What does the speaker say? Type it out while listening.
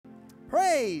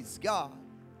Praise God.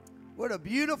 What a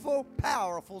beautiful,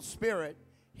 powerful spirit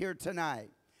here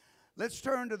tonight. Let's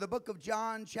turn to the book of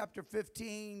John, chapter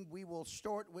 15. We will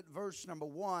start with verse number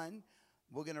 1.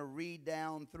 We're going to read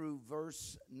down through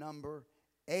verse number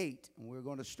 8. And we're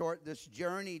going to start this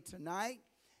journey tonight,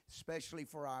 especially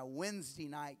for our Wednesday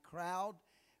night crowd.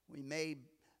 We may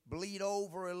bleed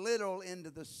over a little into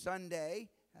the Sunday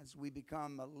as we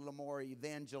become a little more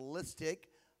evangelistic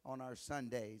on our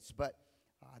Sundays. But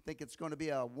I think it's going to be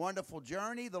a wonderful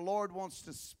journey. The Lord wants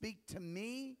to speak to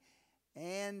me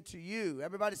and to you.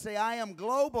 Everybody say, I am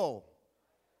global.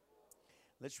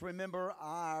 Let's remember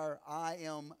our I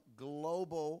am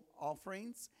global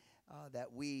offerings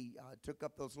that we took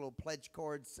up those little pledge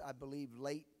cards, I believe,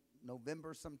 late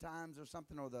November sometimes or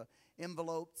something, or the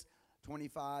envelopes,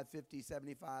 25, 50,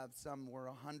 75, some were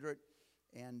 100.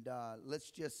 And let's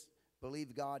just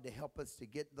believe God to help us to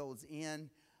get those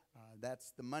in.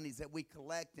 That's the monies that we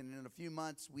collect, and in a few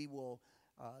months we will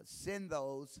send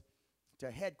those to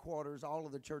headquarters. All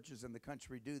of the churches in the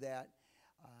country do that.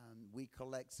 We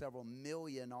collect several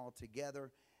million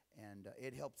altogether, and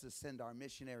it helps us send our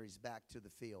missionaries back to the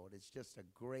field. It's just a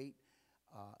great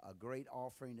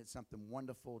offering. It's something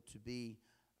wonderful to be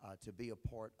a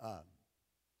part of.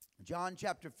 John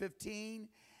chapter 15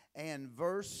 and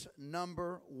verse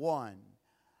number 1.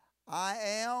 I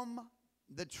am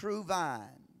the true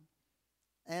vine,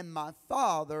 and my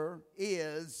Father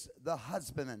is the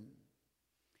husbandman.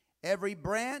 Every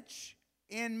branch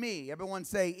in me, everyone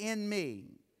say in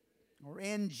me, or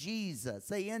in Jesus.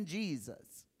 Say in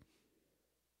Jesus.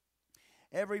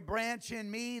 Every branch in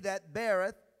me that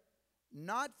beareth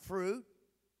not fruit,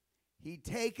 he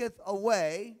taketh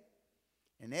away,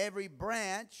 and every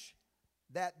branch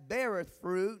that beareth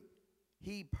fruit,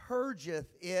 he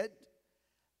purgeth it,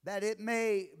 that it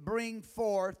may bring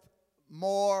forth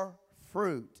more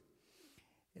fruit.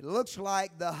 It looks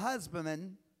like the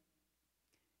husbandman,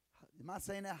 am I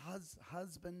saying that?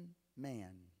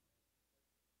 Husbandman.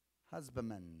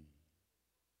 Husbandman.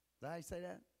 Did I say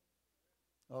that?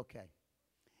 Okay.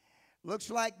 Looks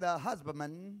like the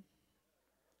husbandman,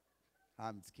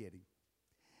 I'm just kidding,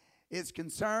 is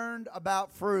concerned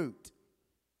about fruit.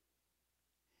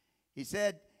 He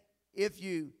said, if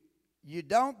you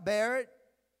don't bear it,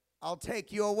 I'll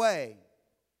take you away.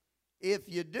 If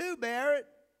you do bear it,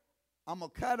 I'm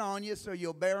going to cut on you so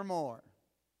you'll bear more.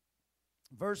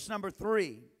 Verse number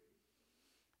 3.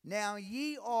 Now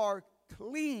ye are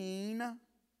clean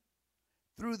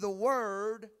through the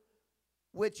word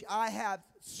which I have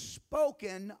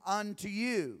spoken unto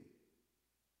you.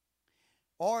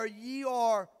 Or ye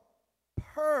are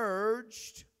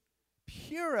purged,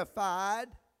 purified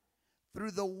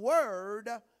through the word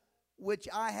which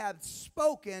I have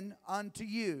spoken unto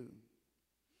you.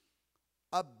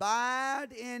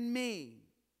 Abide in me,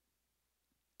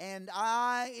 and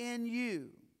I in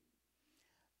you.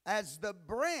 As the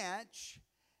branch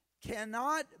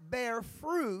cannot bear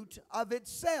fruit of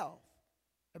itself.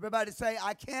 Everybody say,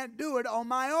 I can't do it on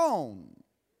my own.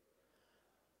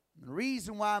 The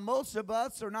reason why most of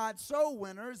us are not soul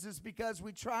winners is because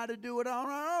we try to do it on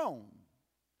our own.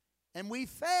 And we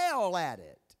fail at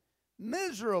it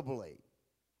miserably.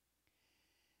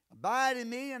 Abide in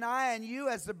me, and I in you,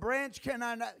 as the branch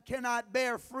cannot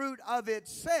bear fruit of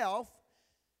itself,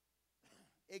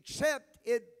 except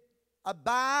it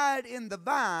abide in the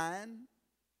vine.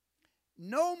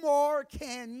 No more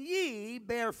can ye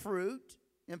bear fruit,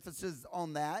 emphasis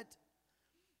on that,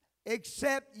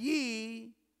 except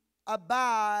ye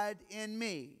abide in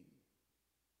me.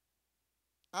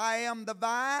 I am the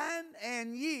vine,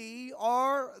 and ye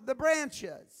are the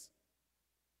branches.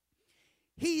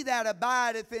 He that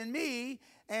abideth in me,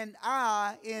 and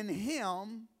I in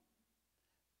him,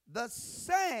 the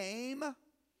same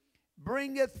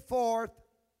bringeth forth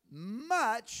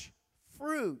much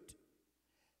fruit.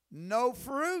 No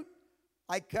fruit,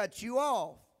 I cut you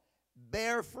off.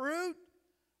 Bear fruit,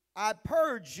 I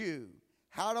purge you.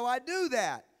 How do I do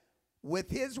that? With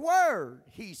his word,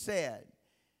 he said.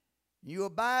 You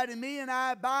abide in me and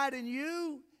I abide in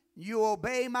you. You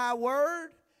obey my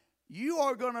word. You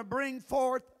are going to bring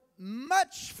forth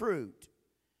much fruit.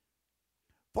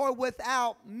 For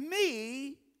without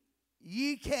me,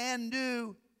 ye can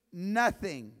do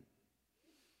nothing.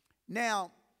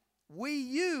 Now, we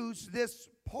use this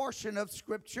portion of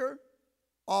Scripture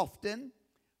often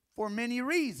for many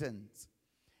reasons.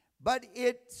 But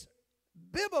its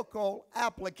biblical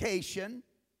application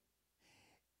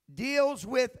deals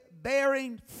with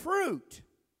bearing fruit.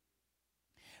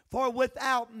 For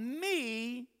without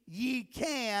me, ye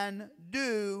can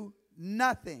do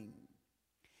nothing.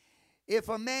 If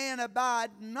a man abide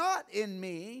not in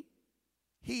me,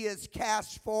 he is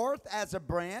cast forth as a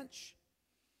branch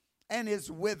and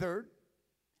is withered,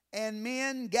 and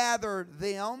men gather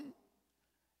them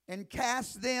and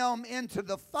cast them into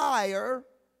the fire,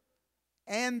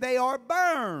 and they are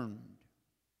burned.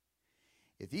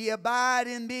 If ye abide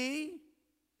in me,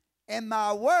 and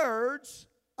my words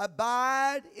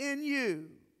abide in you,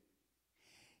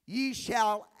 ye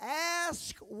shall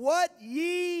ask what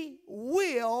ye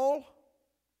will,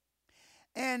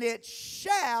 and it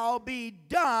shall be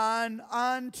done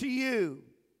unto you.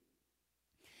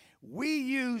 We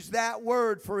use that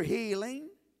word for healing.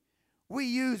 We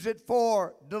use it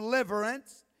for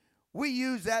deliverance. We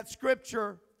use that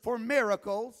scripture for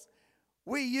miracles.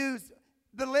 We use,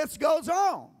 the list goes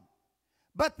on.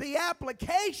 But the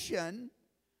application,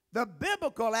 the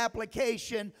biblical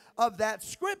application of that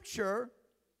scripture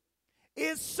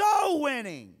is soul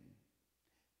winning,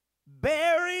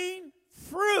 bearing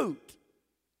fruit.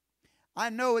 I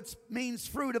know it means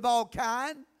fruit of all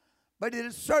kind, but it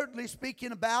is certainly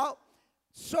speaking about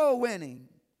soul winning.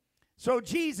 So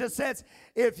Jesus says,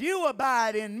 if you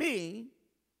abide in me,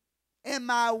 and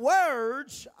my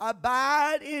words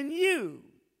abide in you,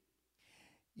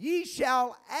 ye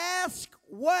shall ask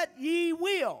what ye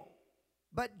will.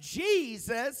 But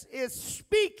Jesus is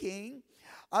speaking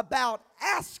about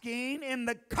asking in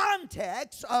the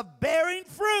context of bearing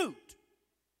fruit.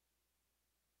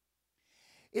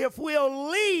 If we'll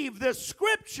leave the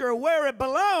scripture where it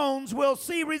belongs, we'll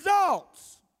see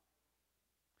results.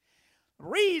 The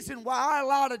reason why a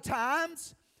lot of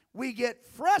times we get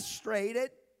frustrated,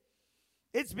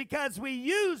 it's because we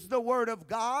use the Word of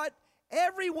God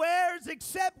everywhere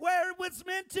except where it was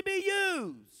meant to be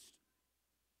used.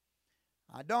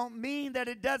 I don't mean that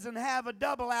it doesn't have a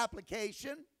double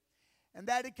application and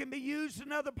that it can be used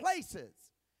in other places.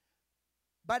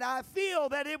 But I feel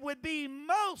that it would be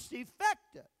most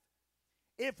effective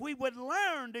if we would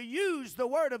learn to use the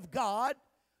Word of God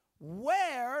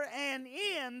where and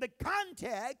in the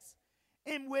context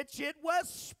in which it was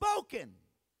spoken.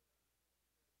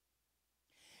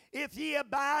 If ye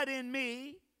abide in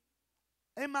me,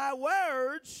 and my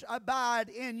words abide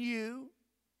in you,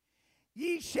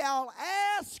 ye shall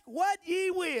ask what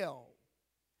ye will,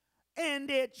 and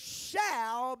it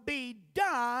shall be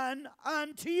done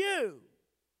unto you.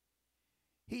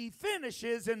 He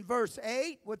finishes in verse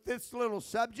 8 with this little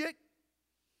subject.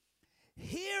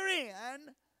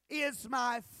 Herein is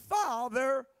my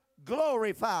Father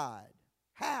glorified.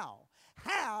 How?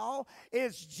 How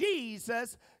is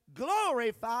Jesus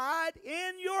glorified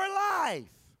in your life?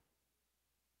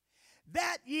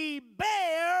 That ye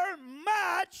bear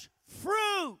much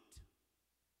fruit.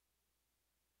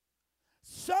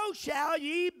 So shall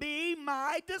ye be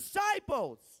my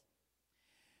disciples.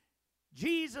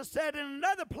 Jesus said in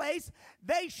another place,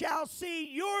 they shall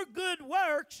see your good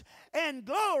works and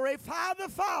glorify the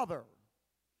Father.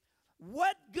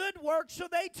 What good works are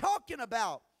they talking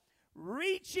about?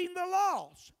 Reaching the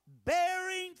lost,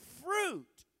 bearing fruit.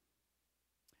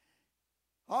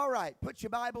 All right, put your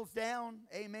Bibles down.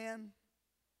 Amen.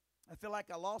 I feel like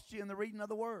I lost you in the reading of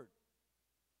the Word.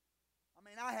 I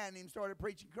mean, I hadn't even started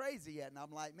preaching crazy yet, and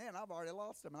I'm like, man, I've already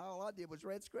lost them, and all I did was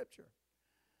read Scripture.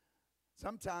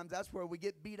 Sometimes that's where we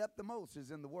get beat up the most, is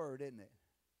in the Word, isn't it?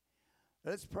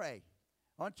 Let's pray.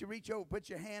 Why don't you reach over, put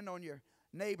your hand on your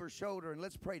neighbor's shoulder, and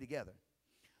let's pray together.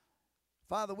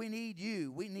 Father, we need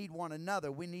you. We need one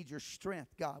another. We need your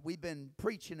strength, God. We've been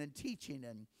preaching and teaching,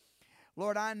 and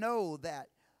Lord, I know that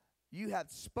you have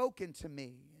spoken to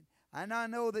me, and I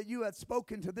know that you have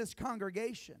spoken to this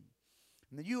congregation,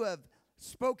 and that you have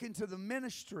spoken to the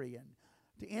ministry and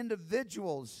to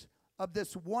individuals of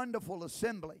this wonderful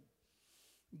assembly.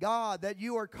 God, that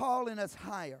you are calling us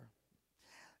higher,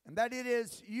 and that it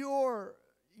is your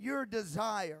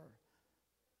desire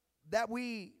that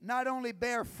we not only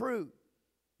bear fruit,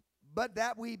 but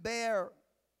that we bear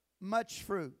much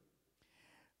fruit.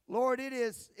 Lord, it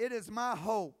is my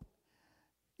hope,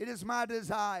 it is my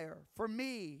desire for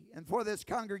me and for this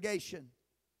congregation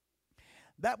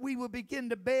that we will begin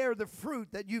to bear the fruit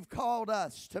that you've called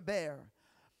us to bear.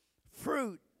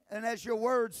 Fruit, and as your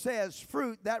word says,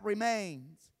 fruit that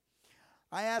remains.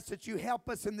 I ask that you help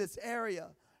us in this area.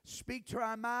 Speak to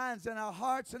our minds and our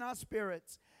hearts and our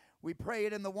spirits. We pray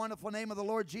it in the wonderful name of the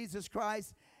Lord Jesus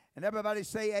Christ. And everybody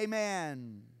say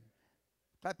amen.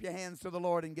 Clap your hands to the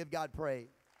Lord and give God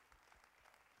praise.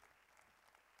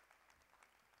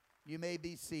 You may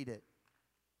be seated.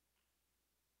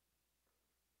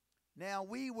 Now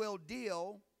we will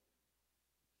deal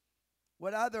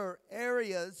with other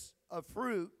areas of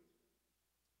fruit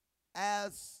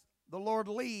as the Lord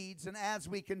leads and as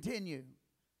we continue.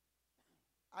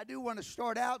 I do want to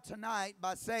start out tonight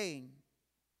by saying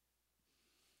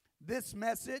this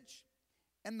message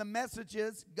and the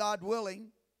messages, God willing,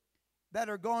 that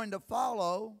are going to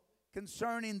follow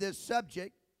concerning this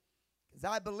subject, because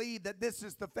I believe that this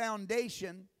is the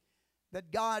foundation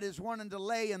that God is wanting to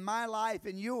lay in my life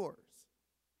and yours.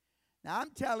 Now,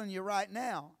 I'm telling you right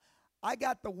now, I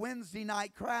got the Wednesday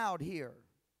night crowd here.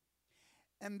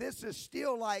 And this is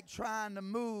still like trying to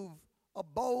move a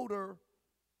boulder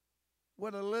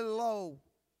with a little old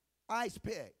ice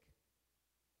pick.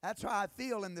 That's how I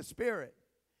feel in the spirit.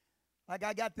 Like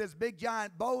I got this big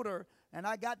giant boulder, and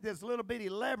I got this little bitty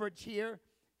leverage here,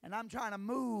 and I'm trying to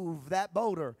move that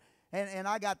boulder. And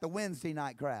I got the Wednesday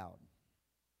night crowd.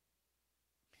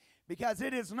 Because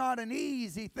it is not an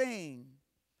easy thing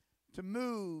to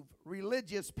move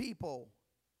religious people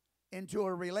into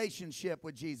a relationship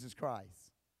with Jesus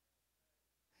Christ.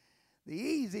 The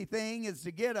easy thing is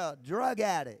to get a drug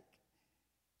addict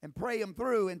and pray them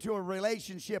through into a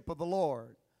relationship with the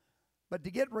Lord. But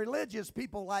to get religious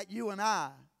people like you and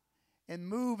I and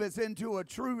move us into a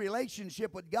true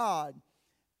relationship with God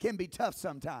can be tough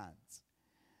sometimes.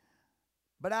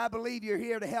 But I believe you're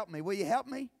here to help me. Will you help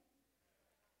me?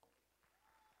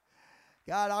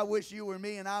 God, I wish you were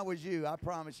me and I was you. I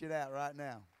promise you that right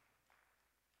now.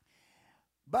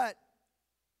 But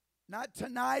not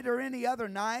tonight or any other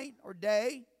night or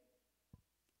day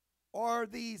are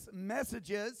these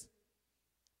messages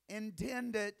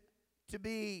intended to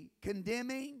be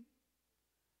condemning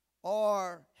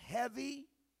or heavy,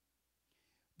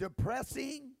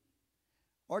 depressing,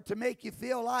 or to make you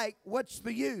feel like, what's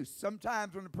the use?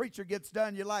 Sometimes when the preacher gets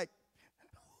done, you're like,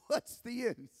 what's the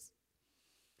use?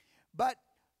 But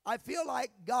I feel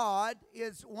like God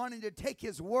is wanting to take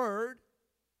His word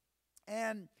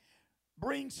and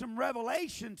bring some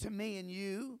revelation to me and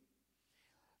you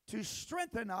to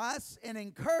strengthen us and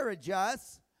encourage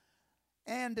us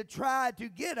and to try to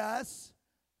get us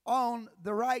on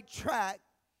the right track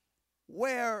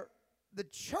where the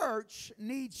church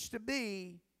needs to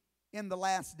be in the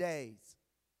last days.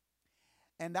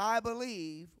 And I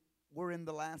believe we're in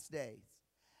the last days.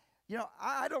 You know,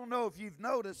 I don't know if you've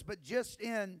noticed, but just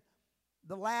in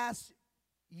the last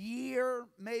year,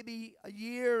 maybe a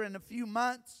year and a few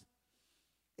months,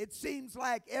 it seems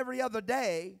like every other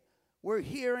day we're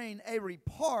hearing a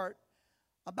report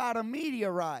about a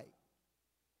meteorite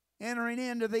entering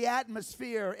into the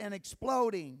atmosphere and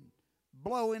exploding,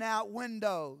 blowing out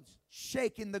windows,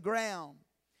 shaking the ground.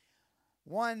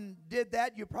 One did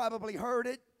that. You probably heard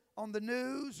it on the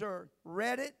news or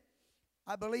read it.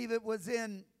 I believe it was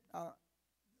in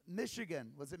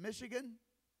Michigan. Was it Michigan?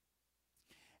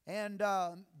 And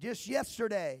just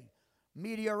yesterday,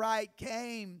 meteorite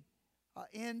came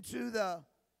into the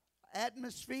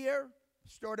atmosphere,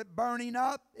 started burning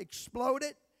up,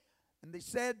 exploded. And they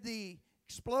said the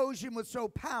explosion was so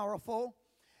powerful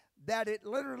that it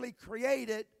literally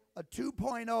created a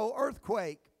 2.0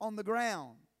 earthquake on the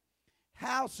ground.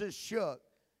 Houses shook.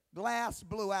 Glass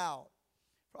blew out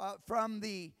from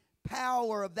the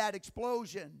power of that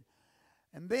explosion.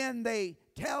 And then they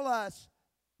tell us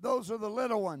those are the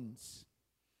little ones.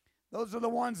 Those are the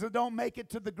ones that don't make it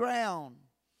to the ground.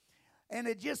 And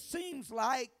it just seems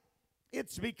like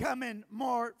it's becoming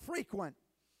more frequent.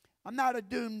 I'm not a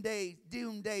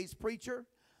doomdays preacher,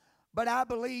 but I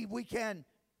believe we can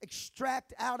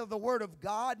extract out of the Word of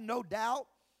God, no doubt,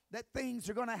 that things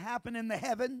are going to happen in the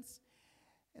heavens.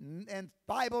 And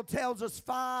Bible tells us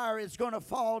fire is going to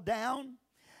fall down.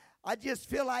 I just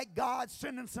feel like God's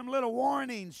sending some little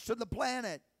warnings to the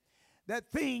planet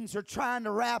that things are trying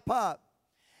to wrap up.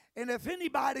 And if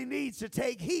anybody needs to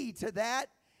take heed to that,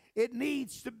 it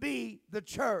needs to be the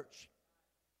church.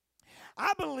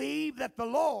 I believe that the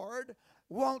Lord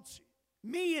wants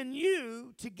me and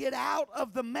you to get out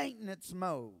of the maintenance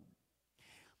mode.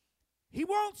 He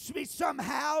wants me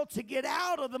somehow to get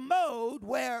out of the mode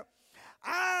where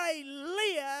I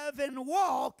live and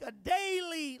walk a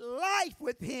daily life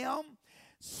with Him,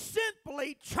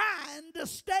 simply trying to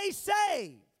stay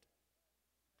saved.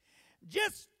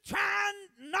 Just trying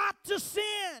not to sin.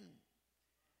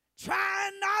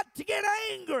 Trying not to get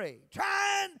angry.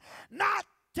 Trying not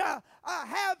to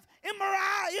have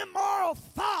immoral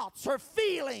thoughts or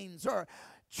feelings, or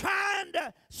trying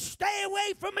to stay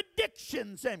away from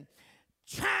addictions and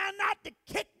trying not to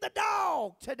kick the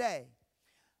dog today.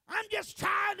 I'm just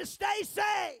trying to stay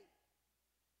safe.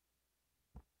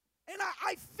 And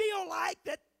I feel like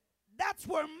that's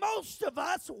where most of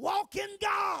us walk in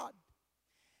God.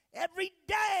 Every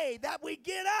day that we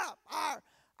get up,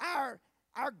 our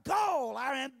goal,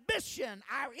 our ambition,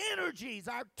 our energies,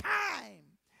 our time,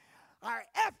 our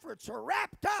efforts are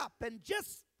wrapped up in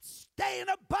just staying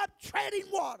above treading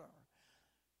water.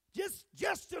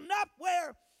 Just enough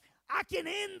where can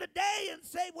end the day and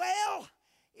say, well,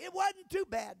 it wasn't too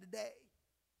bad today.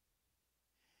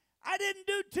 I didn't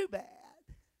do too bad.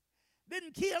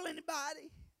 Didn't kill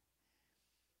anybody.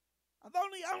 I've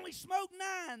only smoked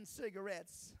 9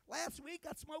 cigarettes. Last week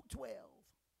I smoked 12.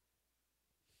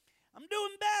 I'm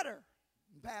doing better.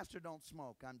 Pastor, don't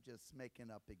smoke. I'm just making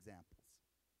up examples.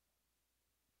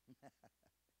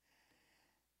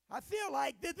 I feel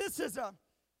like that this is a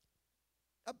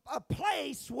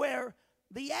place where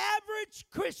the average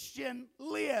Christian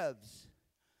lives.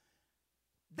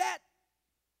 That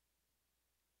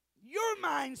your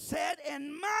mindset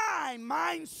and my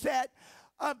mindset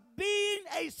of being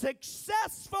a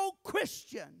successful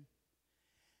Christian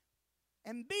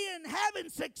and having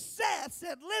success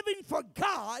at living for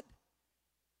God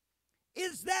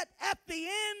is that at the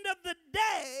end of the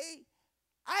day,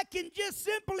 I can just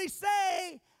simply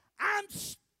say, I'm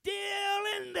still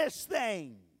in this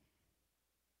thing.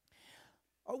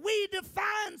 Or we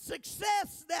define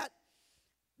success that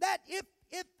if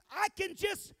I can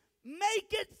just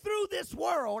make it through this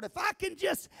world, if I can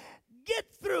just get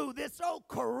through this old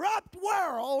corrupt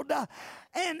world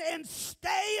and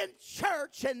stay in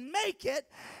church and make it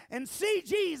and see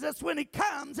Jesus when he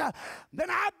comes, then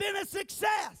I've been a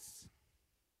success.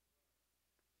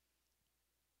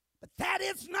 But that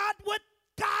is not what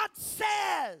God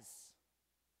says.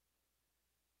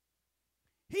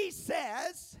 He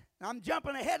says, and I'm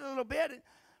jumping ahead a little bit,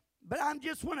 but I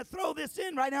just want to throw this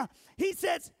in right now. He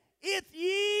says, if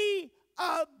ye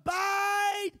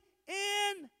abide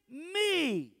in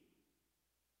me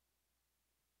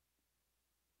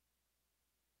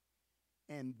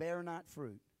and bear not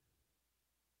fruit,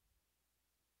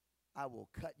 I will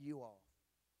cut you off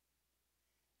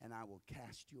and I will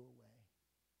cast you away.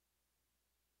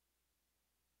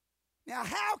 Now,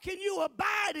 how can you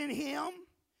abide in him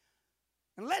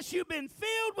unless you've been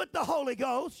filled with the Holy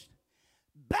Ghost,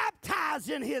 baptized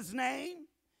in his name,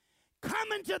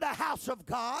 coming to the house of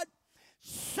God,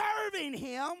 serving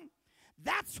him?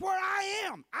 That's where I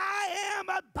am. I am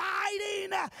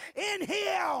abiding in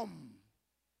him.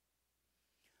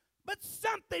 But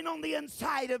something on the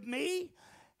inside of me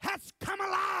has come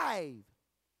alive.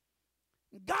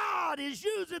 God is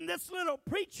using this little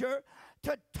preacher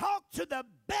to talk to the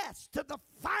best, to the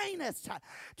finest,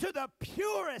 to the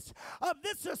purest of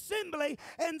this assembly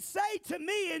and say to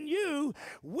me and you,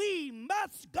 we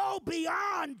must go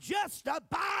beyond just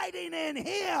abiding in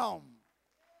him.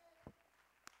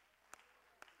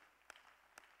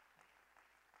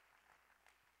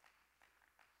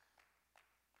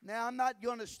 Now, I'm not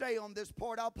going to stay on this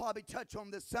part. I'll probably touch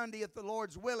on this Sunday if the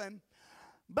Lord's willing.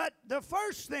 But the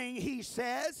first thing he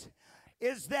says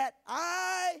is that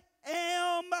I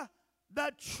am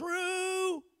the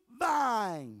true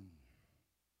vine.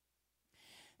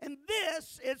 And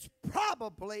this is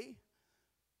probably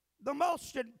the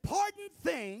most important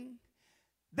thing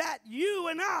that you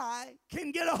and I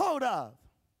can get a hold of.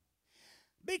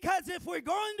 Because if we're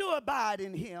going to abide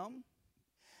in him,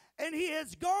 and he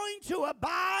is going to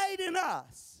abide in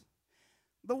us,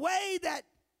 the way that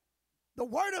the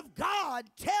Word of God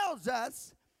tells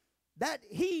us that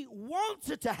he wants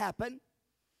it to happen,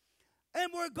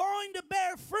 and we're going to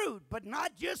bear fruit, but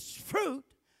not just fruit,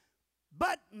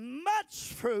 but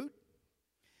much fruit,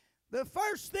 the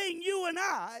first thing you and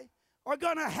I are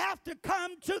going to have to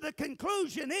come to the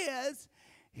conclusion is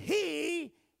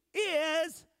he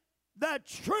is the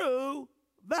true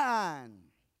vine.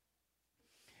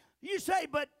 You say,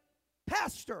 but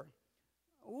Pastor,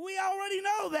 we already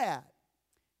know that.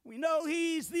 We know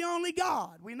he's the only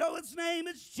God. We know his name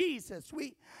is Jesus.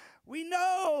 We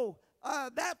know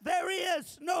that there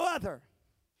is no other.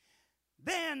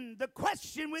 Then the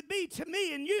question would be to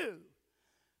me and you,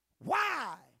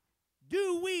 why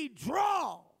do we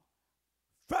draw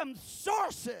from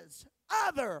sources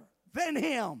other than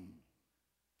him?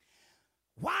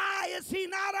 Why is he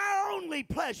not our only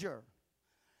pleasure,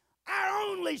 our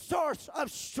only source of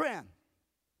strength?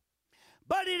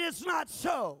 But it is not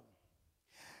so.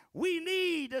 We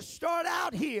need to start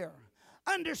out here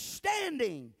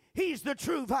understanding he's the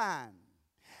true vine.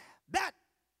 That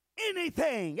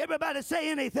anything, everybody say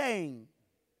anything,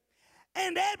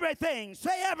 and everything,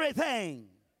 say everything.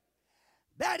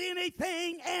 That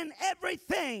anything and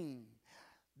everything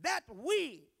that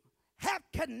we have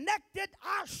connected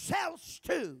ourselves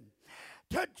to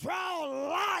draw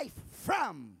life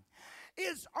from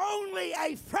is only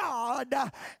a fraud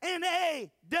and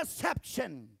a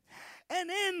deception. And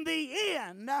in the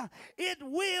end, it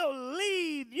will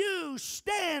leave you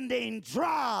standing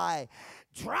dried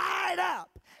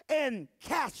up and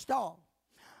cast off.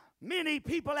 Many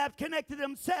people have connected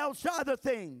themselves to other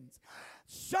things.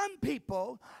 Some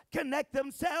people connect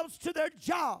themselves to their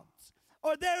jobs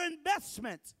or their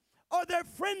investments or their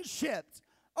friendships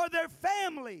or their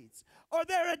families or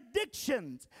their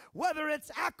addictions, whether it's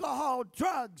alcohol,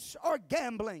 drugs, or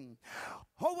gambling,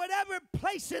 or whatever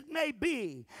place it may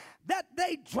be, that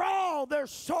they draw their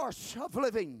source of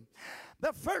living.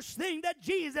 The first thing that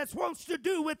Jesus wants to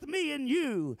do with me and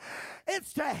you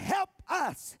is to help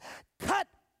us cut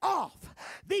off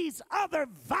these other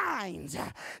vines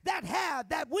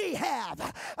that we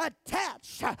have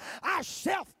attached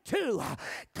ourselves to.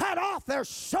 Cut off their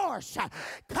source,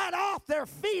 cut off their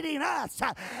feeding us,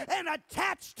 and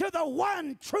attach to the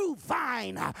one true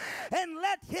vine, and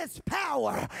let his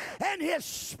power and his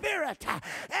spirit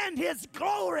and his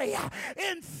glory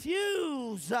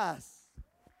infuse us.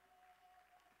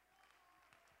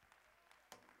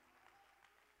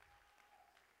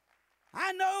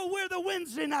 I know we're the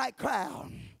Wednesday night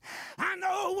crowd. I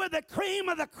know we're the cream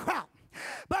of the crop.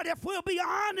 But if we'll be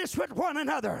honest with one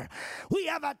another, we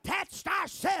have attached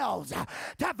ourselves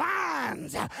to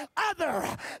vines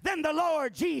other than the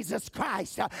Lord Jesus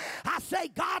Christ. I say,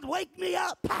 God, wake me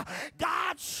up.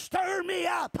 God, stir me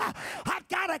up. I've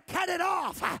got to cut it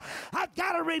off. I've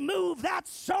got to remove that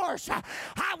source.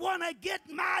 I want to get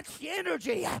my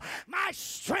energy, my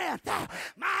strength,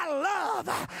 my love,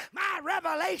 my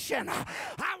revelation. I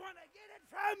want to get it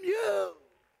from you.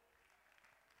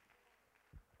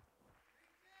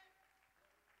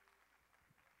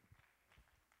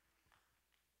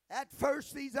 At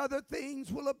first, these other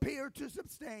things will appear to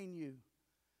sustain you,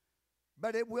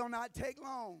 but it will not take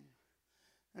long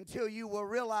until you will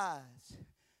realize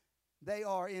they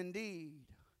are indeed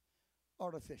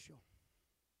artificial.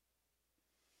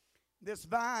 This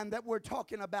vine that we're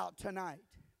talking about tonight,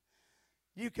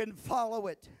 you can follow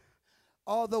it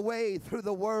all the way through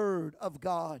the Word of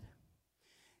God.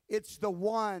 It's the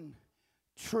one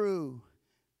true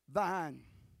vine.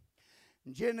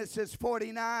 Genesis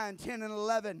 49, 10 and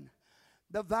 11,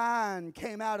 the vine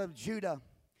came out of Judah.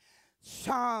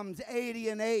 Psalms 80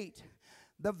 and 8,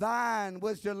 the vine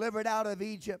was delivered out of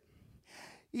Egypt.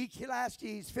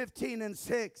 Ecclesiastes 15 and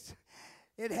 6,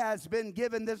 it has been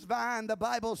given, this vine, the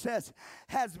Bible says,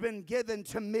 has been given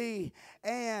to me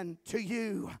and to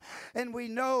you. And we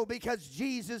know because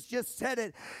Jesus just said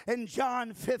it in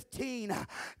John 15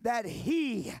 that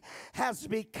he has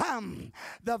become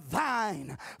the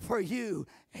vine for you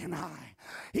and I.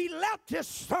 He left his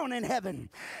throne in heaven.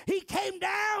 He came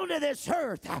down to this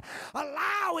earth,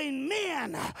 allowing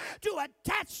men to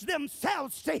attach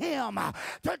themselves to him,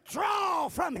 to draw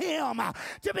from him,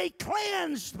 to be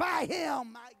cleansed by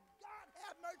him. My God,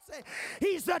 have mercy.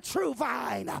 He's the true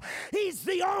vine. He's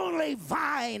the only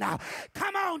vine.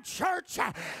 Come on, church.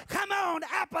 Come on,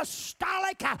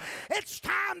 apostolic. It's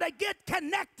time to get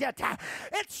connected.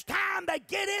 It's time to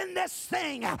get in this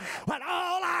thing with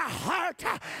all our heart,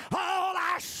 all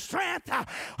our strength,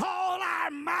 all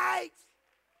our might.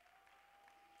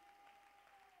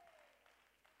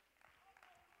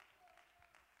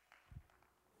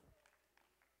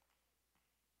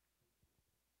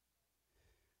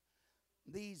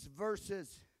 These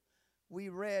verses we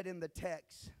read in the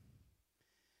text,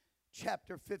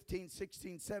 chapter 15,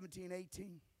 16, 17,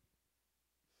 18.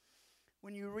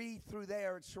 When you read through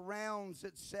there, it surrounds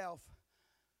itself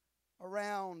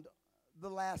around the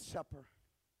Last Supper.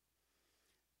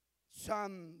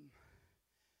 Some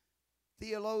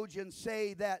theologians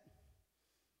say that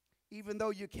even though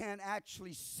you can't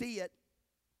actually see it,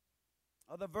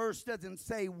 or the verse doesn't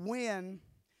say when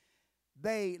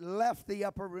they left the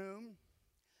upper room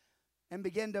and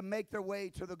began to make their way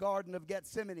to the Garden of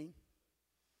Gethsemane,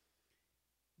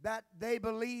 that they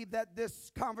believe that this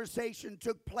conversation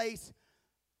took place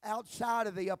outside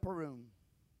of the upper room.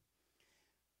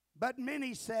 But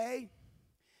many say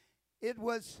it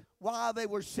was while they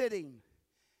were sitting,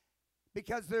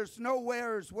 because there's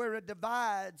nowheres where it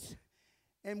divides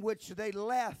in which they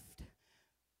left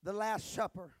the Last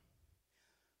Supper.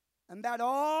 And that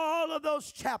all of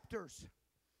those chapters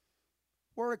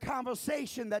were a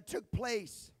conversation that took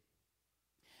place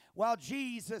while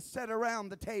Jesus sat around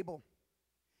the table.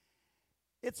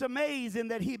 It's amazing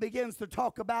that he begins to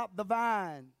talk about the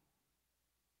vine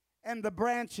and the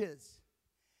branches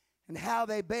and how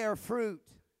they bear fruit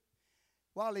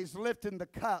while he's lifting the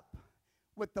cup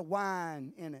with the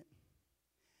wine in it.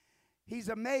 He's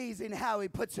amazing how he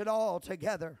puts it all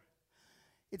together.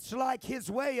 It's like his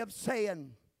way of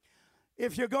saying,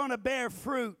 if you're going to bear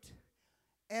fruit,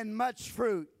 and much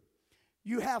fruit,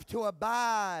 you have to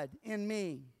abide in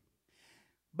me.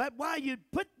 But while you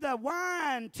put the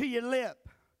wine to your lip,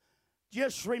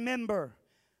 just remember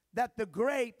that the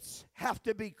grapes have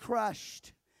to be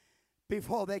crushed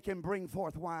before they can bring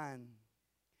forth wine.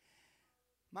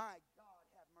 My God,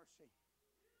 have mercy.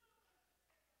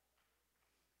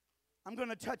 I'm going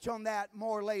to touch on that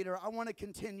more later. I want to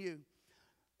continue.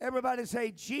 Everybody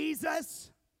say,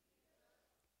 Jesus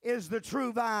is the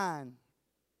true vine.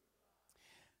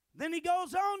 Then he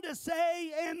goes on to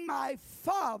say, and my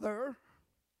Father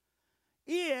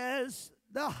is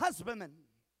the husbandman.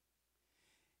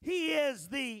 He is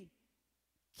the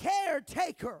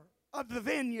caretaker of the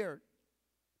vineyard,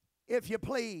 if you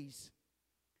please.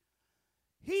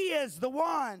 He is the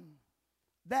one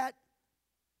that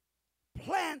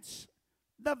plants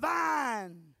the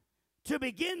vine to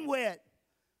begin with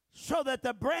so that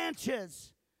the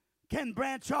branches can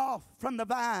branch off from the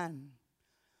vine.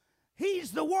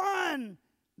 He's the one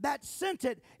that sent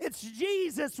it. It's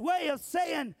Jesus' way of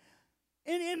saying,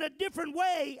 in a different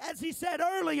way, as he said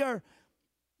earlier,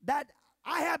 that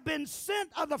I have been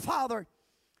sent of the Father.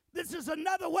 This is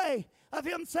another way of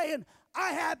him saying,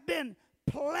 I have been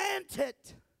planted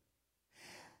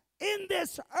in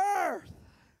this earth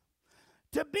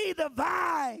to be the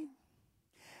vine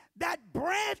that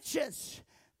branches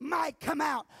might come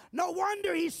out. No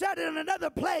wonder he said in another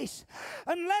place,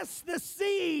 unless the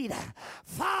seed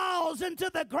falls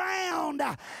into the ground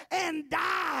and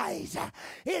dies,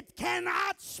 it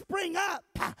cannot spring up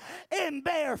and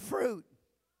bear fruit.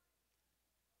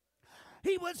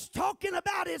 He was talking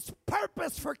about his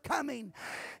purpose for coming,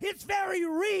 his very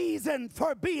reason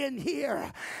for being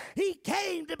here. He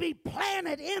came to be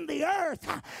planted in the earth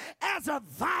as a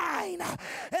vine.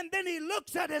 And then he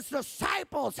looks at his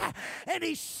disciples and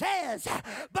he says,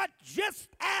 but just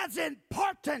as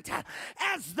important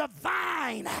as the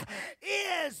vine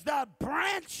is the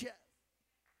branches.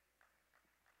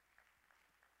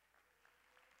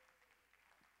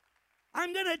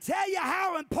 I'm going to tell you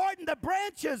how important the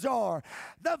branches are.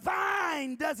 The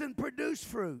vine doesn't produce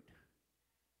fruit.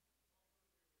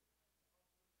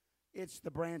 It's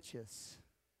the branches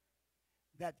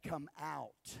that come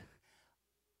out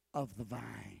of the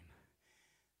vine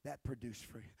that produce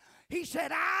fruit. He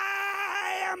said,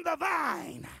 I am the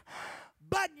vine,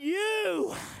 but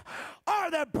you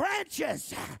are the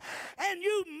branches, and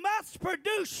you must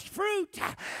produce fruit,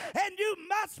 and you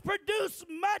must produce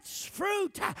much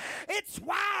fruit. It's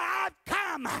why I've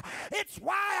come. It's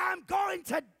why I'm going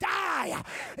to die.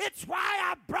 It's why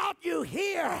I brought you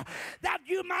here, that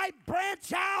you might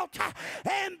branch out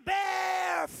and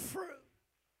bear fruit.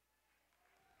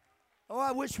 Oh,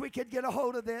 I wish we could get a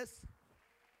hold of this.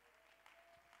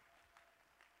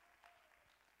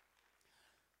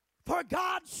 For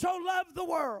God so loved the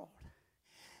world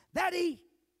that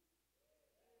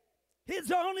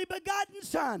his only begotten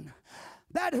Son,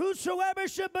 that whosoever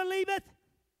should believeth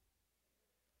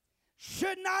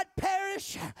should not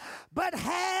perish, but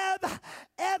have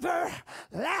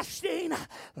everlasting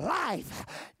life.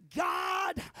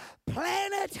 God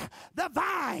planted the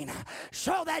vine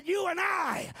so that you and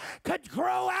I could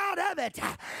grow out of it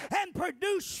and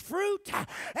produce fruit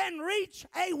and reach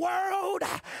a world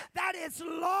that is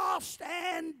lost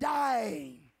and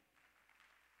dying.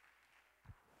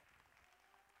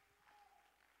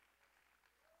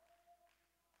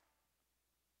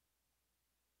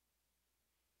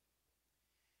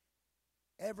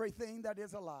 Everything that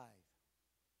is alive,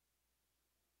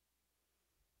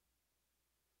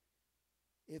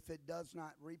 if it does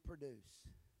not reproduce,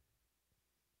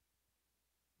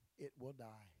 it will die.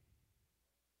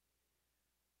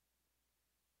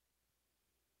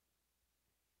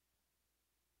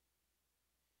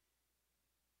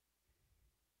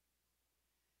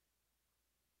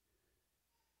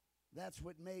 That's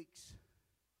what makes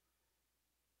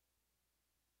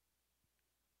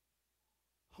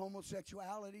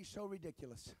homosexuality so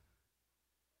ridiculous.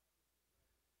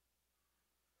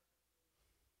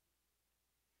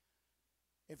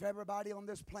 If everybody on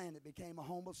this planet became a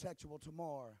homosexual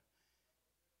tomorrow,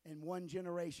 in one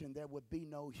generation there would be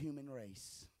no human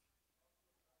race.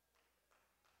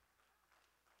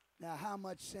 Now, how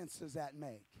much sense does that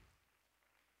make?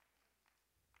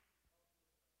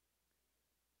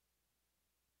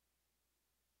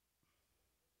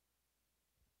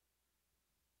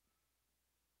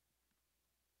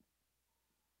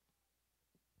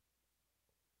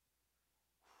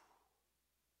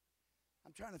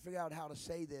 I'm trying to figure out how to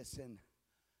say this and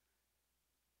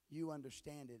you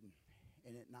understand it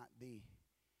and it not be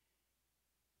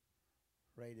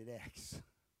rated X.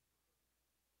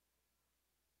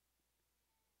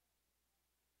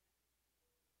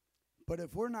 But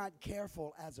if we're not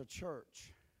careful as a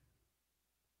church,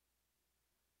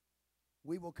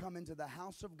 we will come into the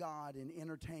house of God and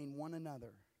entertain one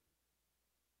another,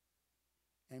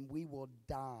 and we will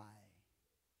die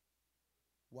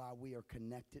while we are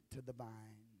connected to the vine.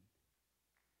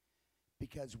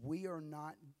 Because we are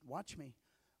not, watch me,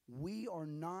 we are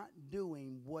not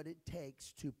doing what it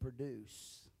takes to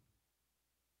produce.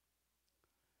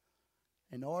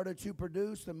 In order to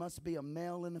produce, there must be a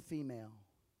male and a female.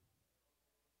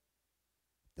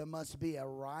 There must be a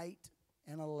right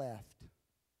and a left.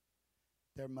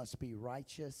 There must be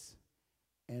righteous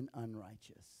and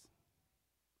unrighteous.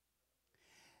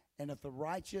 And if the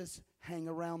righteous hang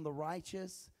around the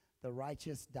righteous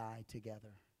die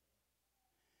together.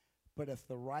 But if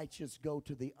the righteous go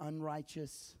to the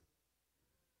unrighteous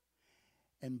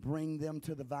and bring them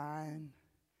to the vine,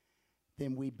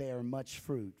 then we bear much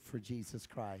fruit for Jesus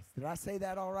Christ. Did I say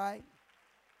that all right?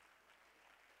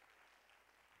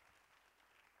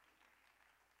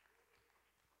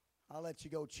 I'll let you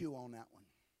go chew on that one.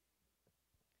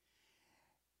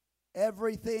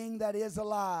 Everything that is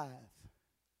alive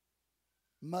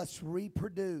must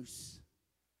reproduce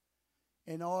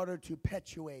in order to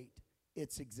perpetuate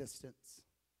its existence.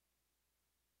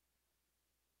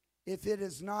 If it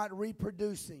is not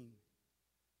reproducing,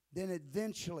 then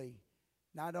eventually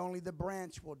not only the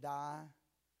branch will die,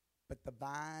 but the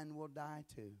vine will die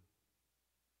too.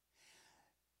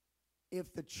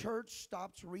 If the church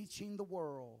stops reaching the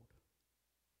world,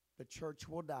 the church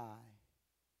will die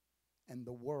and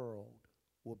the world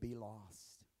will be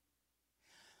lost.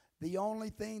 The only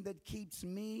thing that keeps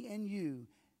me and you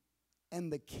and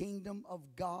the kingdom of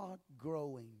God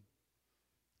growing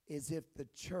is if the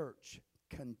church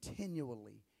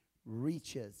continually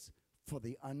reaches for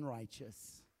the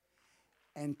unrighteous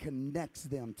and connects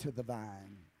them to the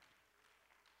vine.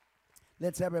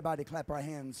 Let's everybody clap our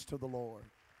hands to the Lord.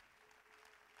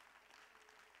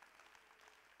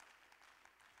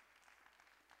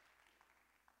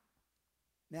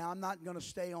 Now, I'm not going to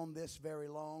stay on this very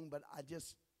long, but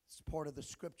it's part of the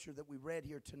scripture that we read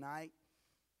here tonight.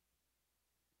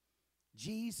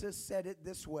 Jesus said it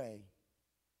this way.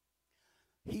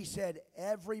 He said,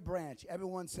 every branch,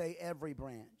 everyone say every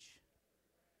branch.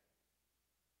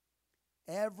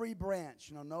 Every branch.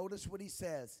 Now notice what he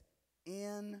says,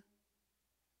 in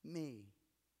me.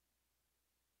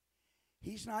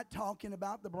 He's not talking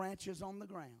about the branches on the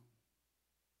ground.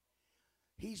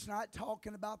 He's not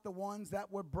talking about the ones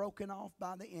that were broken off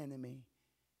by the enemy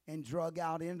and drug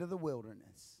out into the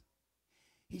wilderness.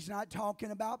 He's not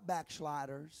talking about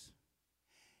backsliders.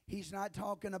 He's not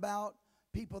talking about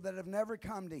people that have never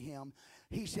come to him.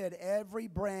 He said, every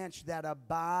branch that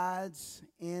abides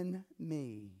in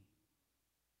me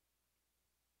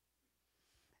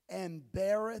and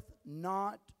beareth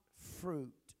not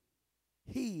fruit,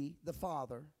 he, the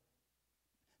Father,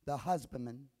 the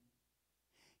husbandman,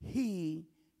 he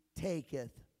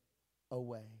taketh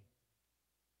away.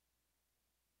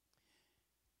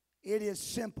 It is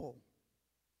simple.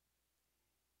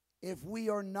 If we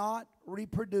are not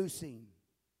reproducing,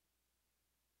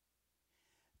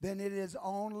 then it is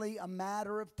only a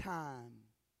matter of time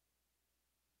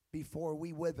before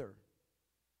we wither.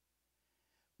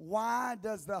 Why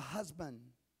does the husband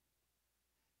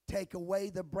take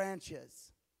away the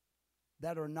branches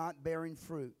that are not bearing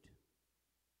fruit?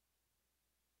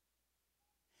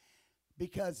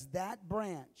 Because that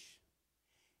branch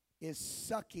is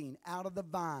sucking out of the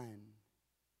vine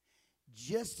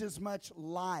just as much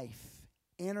life,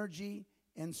 energy,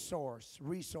 and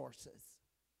resources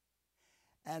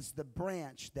as the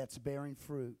branch that's bearing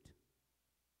fruit.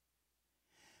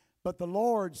 But the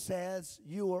Lord says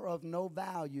you are of no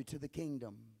value to the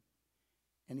kingdom.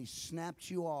 And he snapped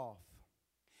you off.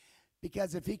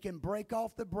 Because if he can break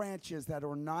off the branches that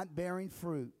are not bearing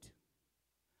fruit,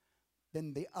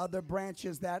 then the other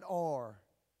branches that are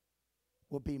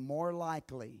will be more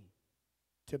likely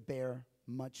to bear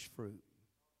much fruit.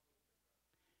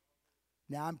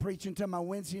 Now I'm preaching to my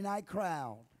Wednesday night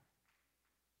crowd.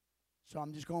 So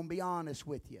I'm just going to be honest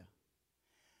with you.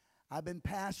 I've been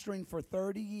pastoring for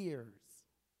 30 years.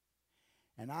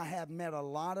 And I have met a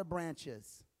lot of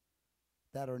branches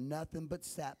that are nothing but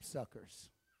sap suckers.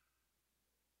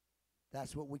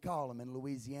 That's what we call them in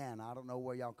Louisiana. I don't know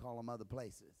where y'all call them other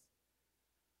places.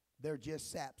 They're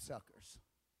just sap suckers.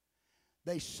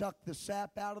 They suck the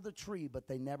sap out of the tree, but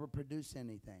they never produce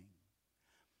anything.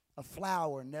 A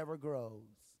flower never grows.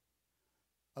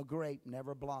 A grape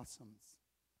never blossoms.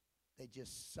 They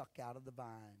just suck out of the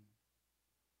vine.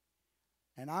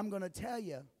 And I'm going to tell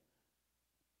you,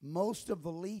 most of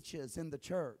the leeches in the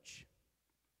church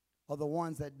are the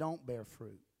ones that don't bear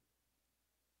fruit.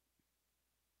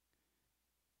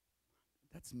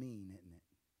 That's mean, isn't it?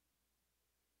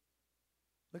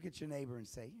 Look at your neighbor and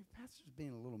say, your pastor's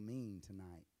being a little mean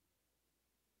tonight.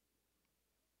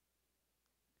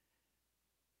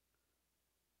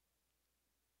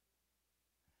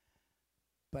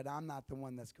 But But I'm not the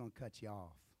one that's going to cut you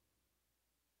off.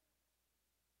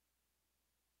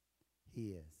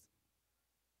 He is.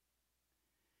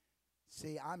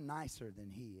 See, I'm nicer than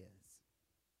He is.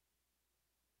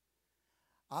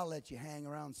 I'll let you hang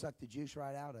around and suck the juice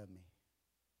right out of me.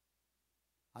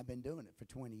 I've been doing it for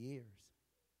 20 years.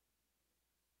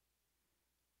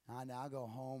 I'll go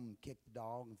home and kick the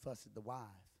dog and fuss at the wife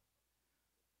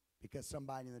because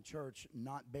somebody in the church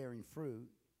not bearing fruit,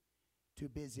 too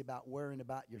busy about worrying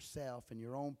about yourself and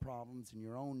your own problems and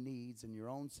your own needs and your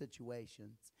own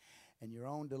situations and your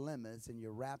own dilemmas, and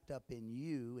you're wrapped up in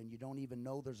you and you don't even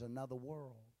know there's another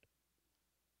world.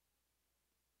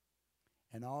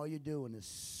 And all you're doing is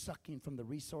sucking from the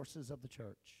resources of the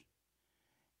church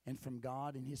and from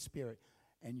God and His Spirit,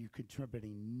 and you're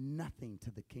contributing nothing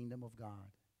to the kingdom of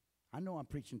God. I know I'm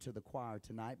preaching to the choir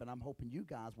tonight, but I'm hoping you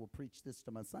guys will preach this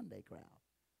to my Sunday crowd.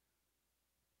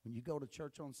 When you go to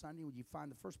church on Sunday, when you find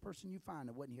the first person you find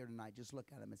that wasn't here tonight, just look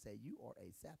at him and say, "You are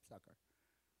a sapsucker."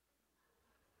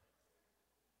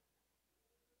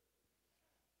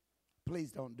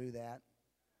 Please don't do that,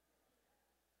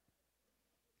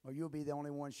 or you'll be the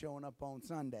only one showing up on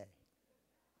Sunday.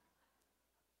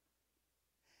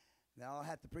 Now I'll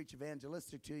have to preach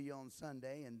evangelistic to you on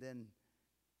Sunday and then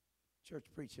church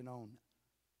preaching on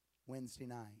Wednesday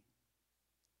night.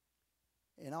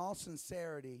 In all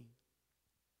sincerity,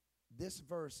 this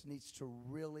verse needs to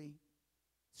really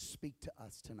speak to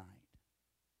us tonight.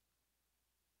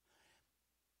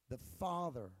 The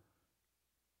Father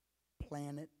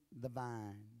planted the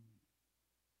vine,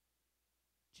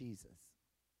 Jesus.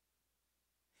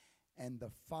 And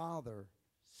the Father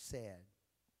said,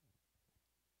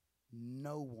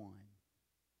 no one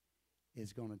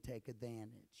is going to take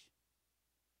advantage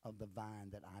of the vine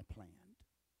that I planted.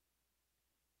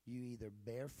 You either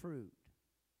bear fruit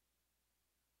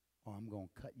or I'm going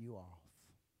to cut you off.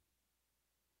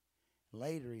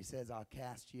 Later he says, I'll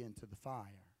cast you into the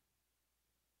fire.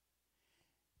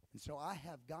 And so I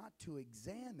have got to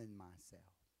examine myself.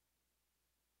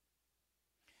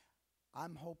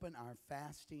 I'm hoping our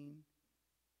fasting,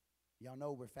 y'all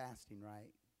know we're fasting,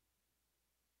 right?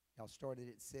 Y'all started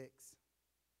at 6.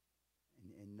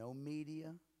 And no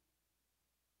media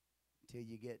till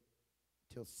you get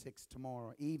till 6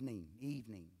 tomorrow. Evening,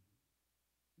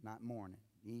 not morning,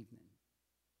 evening.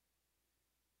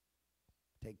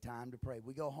 Take time to pray.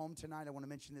 We go home tonight. I want to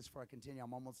mention this before I continue.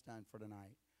 I'm almost done for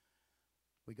tonight.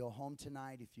 We go home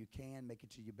tonight. If you can, make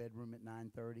it to your bedroom at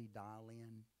 9:30. Dial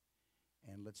in,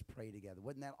 and let's pray together.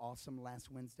 Wasn't that awesome last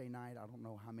Wednesday night? I don't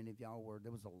know how many of y'all were.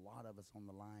 There was a lot of us on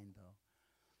the line, though.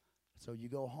 So you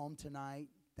go home tonight.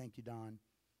 Thank you, Don.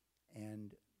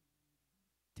 And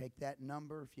take that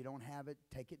number. If you don't have it,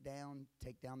 take it down.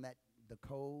 Take down the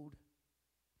code.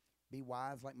 Be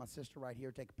wise like my sister right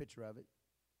here. Take a picture of it.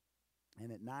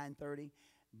 And at 9:30,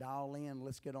 dial in.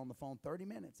 Let's get on the phone. 30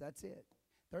 minutes. That's it.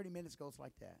 30 minutes goes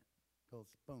like that. Goes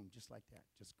boom, just like that.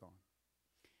 Just gone.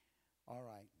 All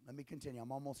right. Let me continue.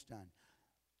 I'm almost done.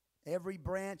 Every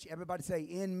branch, everybody say,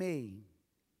 in me.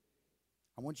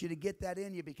 I want you to get that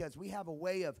in you because we have a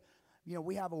way of,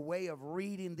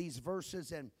 reading these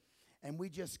verses and we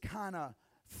just kind of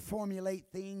formulate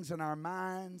things in our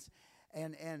minds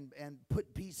and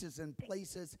put pieces in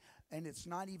places, and it's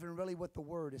not even really what the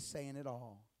Word is saying at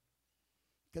all.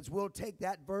 Because we'll take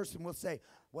that verse and we'll say,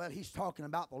 well, he's talking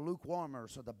about the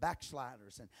lukewarmers or the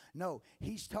backsliders. And no,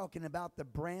 he's talking about the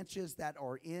branches that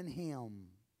are in Him,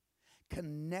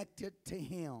 connected to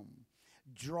Him,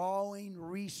 drawing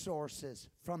resources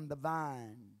from the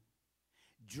vine,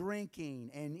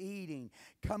 drinking and eating,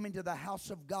 coming to the house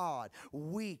of God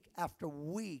week after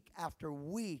week after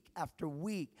week after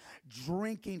week,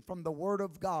 drinking from the Word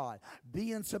of God,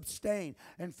 being sustained.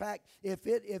 In fact, if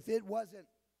it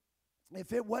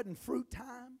wasn't fruit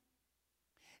time,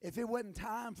 if it wasn't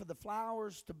time for the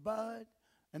flowers to bud,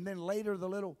 and then later the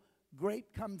little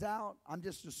grape comes out, I'm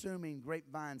just assuming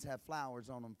grapevines have flowers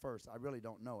on them first. I really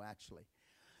don't know, actually.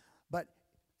 But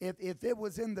if it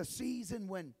was in the season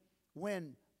when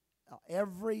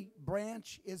every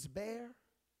branch is bare,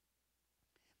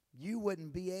 you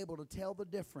wouldn't be able to tell the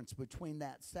difference between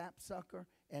that sapsucker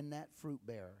and that fruit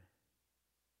bearer.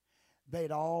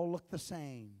 They'd all look the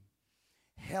same.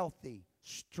 Healthy,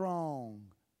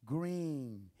 strong,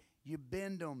 green. You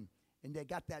bend them, and they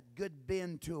got that good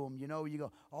bend to them. You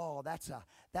go, oh, that's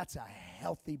a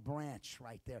healthy branch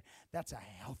right there. That's a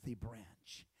healthy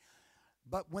branch.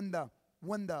 But when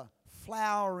the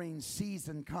flowering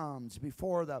season comes,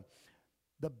 before the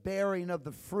bearing of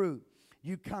the fruit,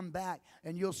 you come back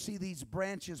and you'll see these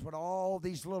branches with all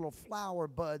these little flower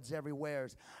buds everywhere.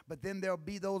 But then there'll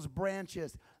be those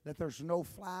branches that there's no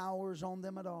flowers on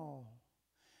them at all.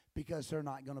 because they're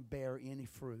not going to bear any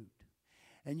fruit.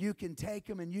 And you can take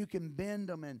them and you can bend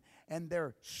them, and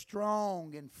they're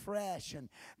strong and fresh and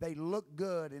they look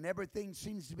good and everything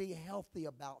seems to be healthy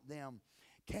about them.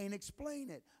 Can't explain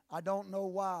it. I don't know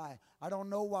why. I don't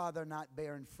know why they're not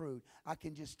bearing fruit. I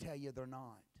can just tell you they're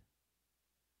not.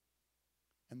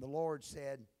 And the Lord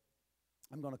said,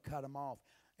 I'm going to cut them off.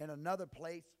 In another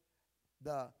place,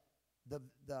 the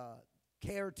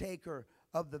caretaker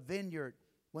of the vineyard,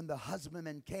 when the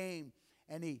husbandman came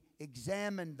and he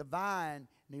examined the vine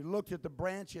and he looked at the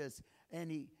branches,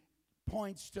 and he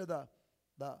points to the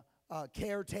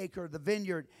caretaker of the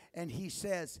vineyard, and he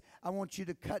says, I want you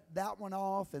to cut that one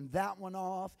off and that one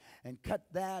off, and cut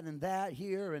that and that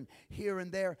here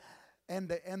and there. And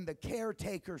the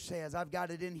caretaker says, I've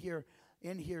got it in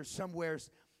here somewhere.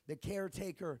 The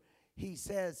caretaker, he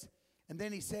says, and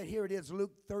then he said, here it is,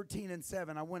 Luke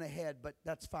 13:7. I went ahead, but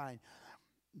that's fine.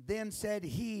 Then said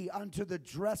he unto the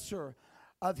dresser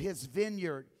of his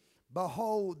vineyard,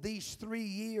 behold, these 3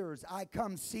 years I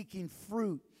come seeking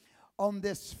fruit on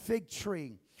this fig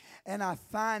tree, and I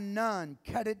find none.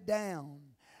 Cut it down.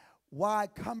 Why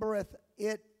cumbereth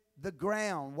it the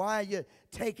ground? Why are you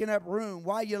taking up room?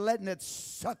 Why are you letting it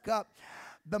suck up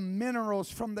the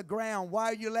minerals from the ground? Why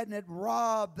are you letting it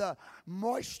rob the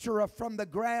moisture from the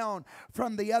ground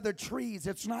from the other trees?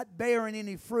 It's not bearing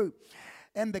any fruit.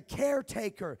 And the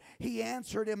caretaker, he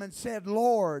answered him and said,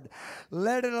 Lord,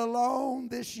 let it alone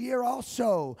this year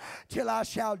also, till I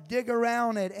shall dig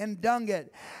around it and dung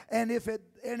it. And if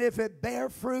it bear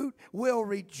fruit, we'll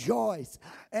rejoice.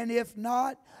 And if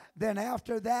not, then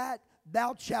after that,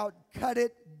 thou shalt cut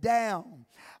it down.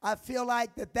 I feel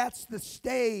like that's the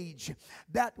stage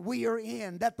that we are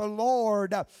in, that the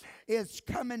Lord is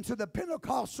coming to the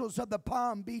Pentecostals of the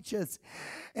Palm Beaches,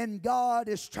 and God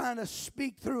is trying to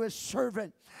speak through His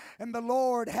servant, and the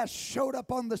Lord has showed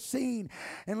up on the scene.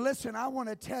 And listen, I want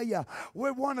to tell you,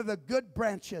 we're one of the good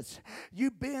branches. You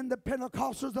bend the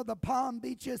Pentecostals of the Palm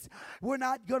Beaches, we're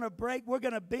not going to break, we're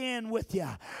going to bend with you.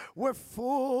 We're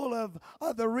full of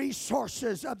the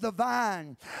resources of the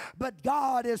vine, but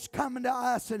God is coming to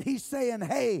us, and He's saying,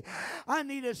 hey, I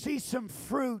need to see some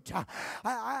fruit.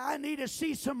 I need to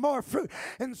see some more fruit.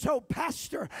 And so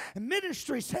pastor and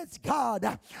ministry says,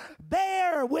 God,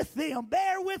 bear with them,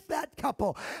 bear with that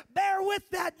couple, bear with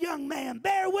that young man,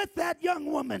 bear with that young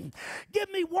woman.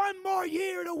 Give me one more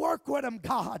year to work with them,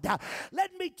 God.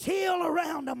 Let me till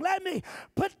around them. Let me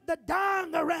put the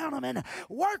dung around them and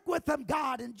work with them,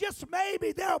 God. And just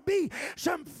maybe there'll be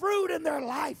some fruit in their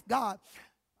life, God.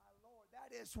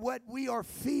 Is what we are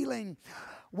feeling,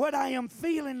 what I am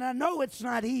feeling. I know it's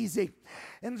not easy,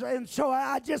 and so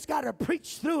I just got to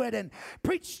preach through it and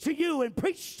preach to you and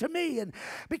preach to me, and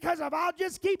because if I'll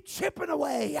just keep chipping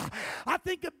away, I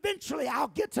think eventually I'll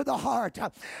get to the heart.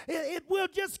 It will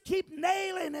just keep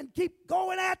nailing and keep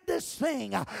going at this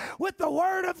thing with the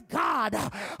Word of God.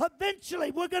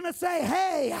 Eventually we're going to say,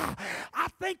 hey, I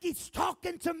think He's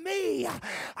talking to me.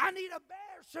 I need to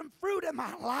bear some fruit in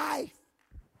my life.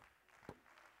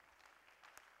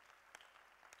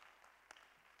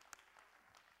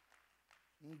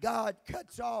 God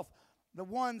cuts off the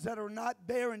ones that are not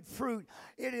bearing fruit.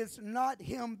 It is not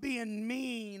Him being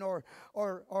mean or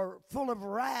full of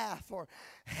wrath or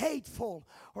hateful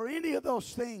or any of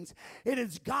those things. It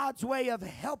is God's way of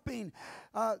helping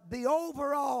the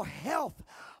overall health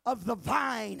of the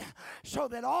vine, so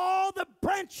that all the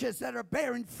branches that are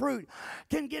bearing fruit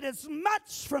can get as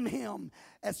much from Him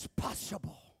as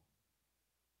possible.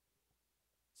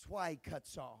 That's why He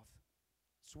cuts off.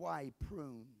 That's why He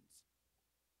prunes.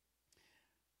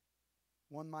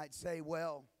 One might say,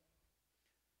 well,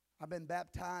 I've been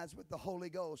baptized with the Holy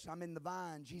Ghost. I'm in the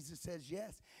vine. Jesus says,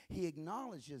 yes. He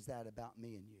acknowledges that about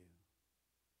me and you.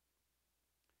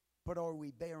 But are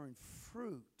we bearing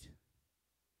fruit?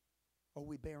 Are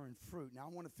we bearing fruit? Now, I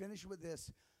want to finish with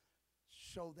this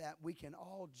so that we can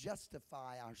all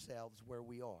justify ourselves where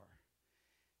we are.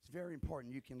 It's very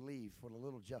important. You can leave with a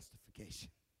little justification.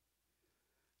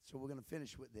 So we're going to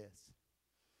finish with this.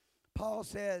 Paul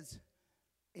says,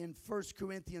 in 1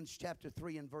 Corinthians chapter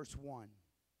 3 and verse 1.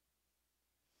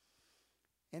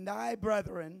 And I,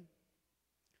 brethren,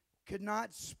 could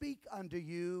not speak unto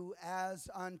you as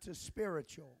unto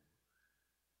spiritual,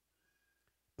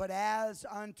 but as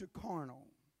unto carnal,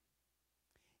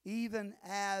 even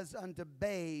as unto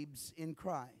babes in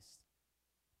Christ.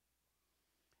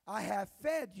 I have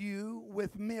fed you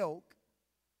with milk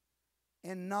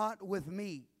and not with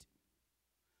meat.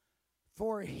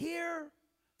 For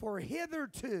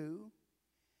hitherto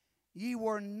ye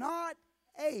were not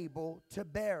able to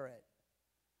bear it,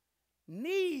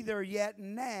 neither yet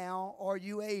now are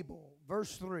you able.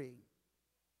 Verse 3.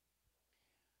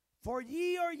 For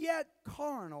ye are yet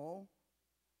carnal,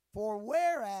 for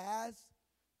whereas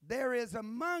there is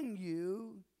among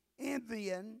you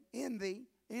envying,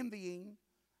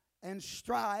 and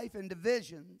strife and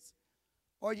divisions,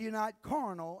 are you not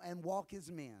carnal and walk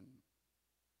as men?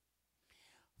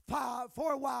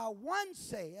 For while one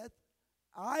saith,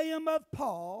 I am of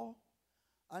Paul,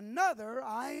 another,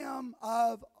 I am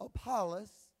of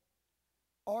Apollos,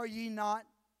 are ye not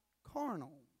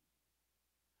carnal?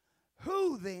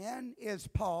 Who then is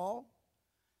Paul,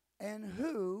 and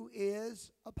who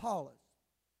is Apollos?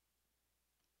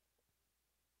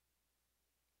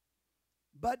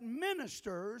 But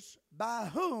ministers by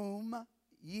whom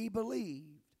ye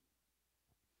believed,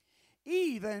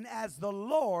 even as the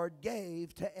Lord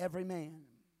gave to every man.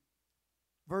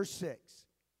 Verse 6.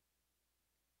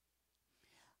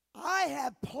 I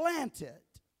have planted,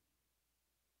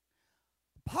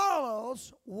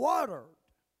 Apollos watered,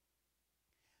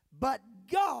 but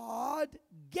God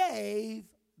gave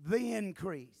the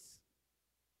increase.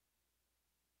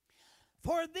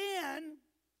 For then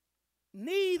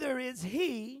neither is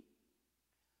he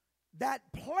that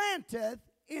planteth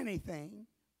anything,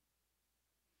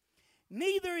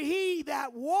 neither he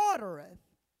that watereth,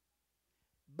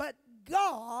 but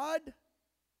God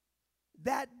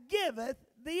that giveth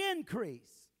the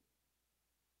increase.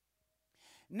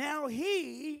 Now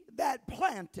he that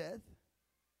planteth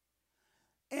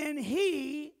and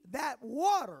he that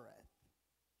watereth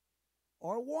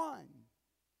are one.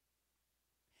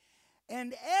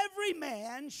 And every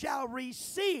man shall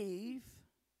receive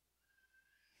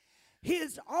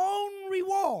his own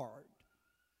reward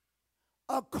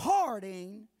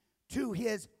according to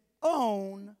his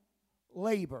own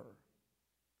labor.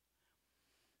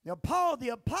 Now, Paul the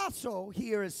apostle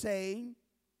here is saying,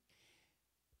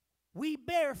 we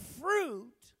bear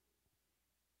fruit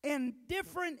in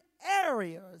different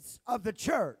areas of the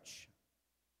church.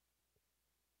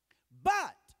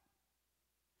 But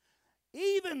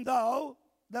even though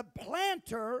the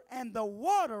planter and the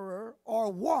waterer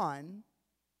are one,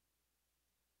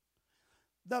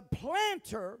 the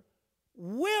planter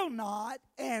will not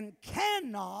and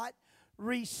cannot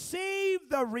receive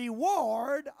the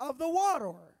reward of the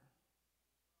waterer.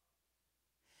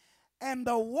 And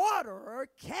the waterer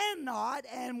cannot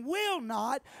and will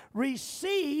not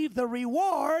receive the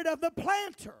reward of the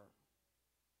planter.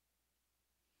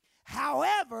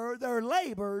 However, their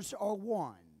labors are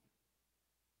one.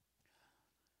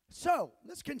 So,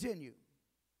 let's continue.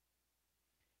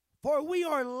 For we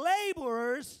are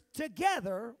laborers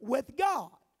together with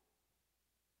God.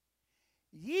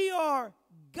 Ye are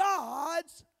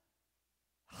God's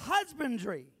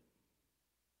husbandry.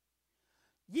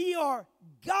 Ye are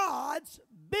God's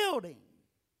building.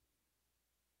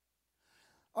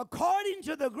 According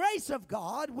to the grace of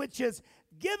God, which is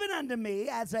given unto me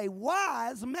as a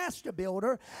wise master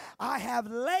builder, I have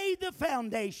laid the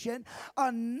foundation,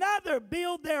 another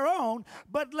build their own,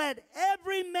 but let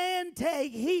every man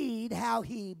take heed how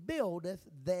he buildeth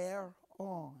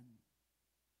thereon.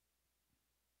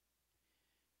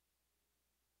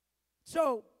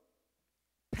 So,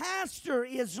 pastor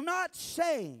is not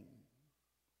saying,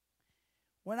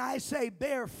 when I say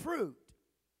bear fruit,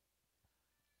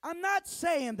 I'm not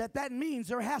saying that that means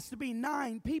there has to be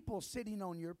 9 people sitting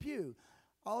on your pew,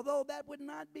 although that would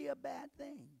not be a bad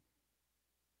thing.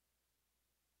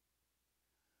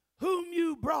 Whom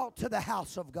you brought to the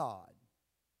house of God.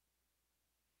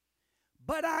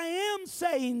 But I am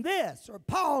saying this, or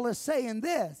Paul is saying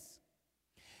this.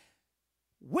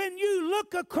 When you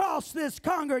look across this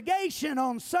congregation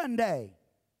on Sunday,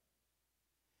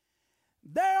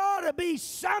 there ought to be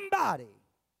somebody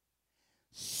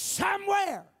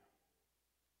somewhere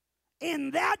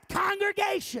in that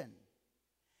congregation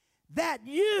that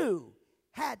you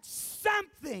had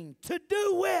something to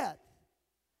do with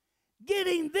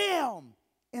getting them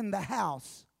in the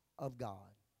house of God.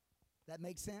 That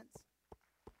makes sense?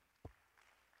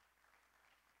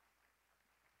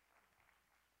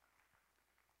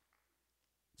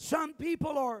 Some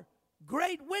people are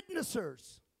great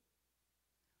witnessers,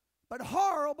 but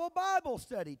horrible Bible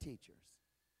study teachers.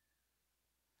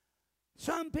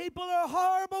 Some people are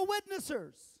horrible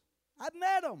witnessers. I've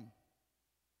met them.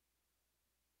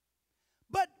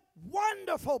 But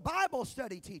wonderful Bible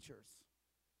study teachers.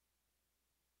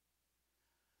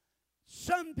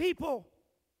 Some people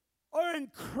are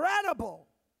incredible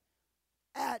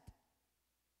at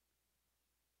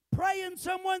praying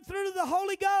someone through to the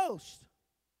Holy Ghost.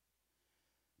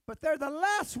 But they're the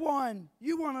last one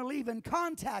you want to leave in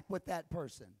contact with that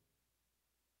person,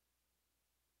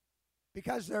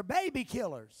 because they're baby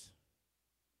killers.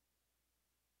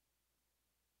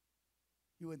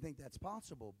 You wouldn't think that's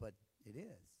possible, but it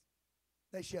is.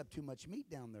 They shove too much meat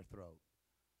down their throat.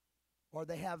 Or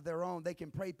they have their own, they can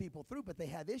pray people through, but they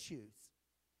have issues.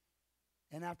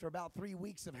 And after about 3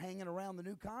 weeks of hanging around the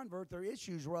new convert, their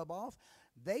issues rub off.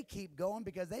 They keep going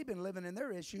because they've been living in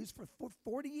their issues for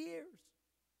 40 years.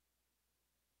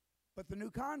 But the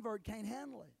new convert can't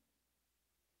handle it.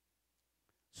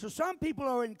 So some people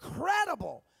are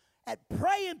incredible at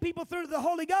praying people through the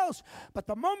Holy Ghost, but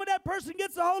the moment that person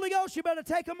gets the Holy Ghost, you better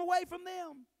take them away from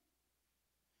them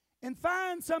and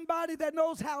find somebody that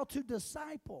knows how to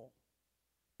disciple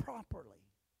properly.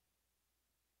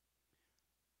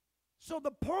 So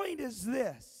the point is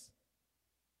this: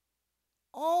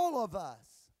 all of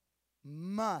us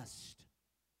must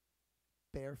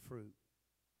bear fruit.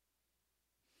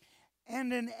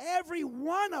 And in every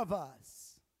one of us,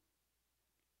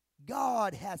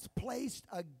 God has placed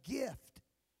a gift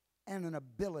and an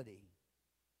ability.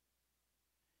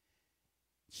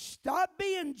 Stop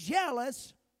being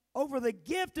jealous over the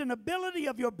gift and ability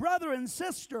of your brother and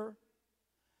sister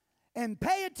and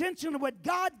pay attention to what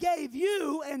God gave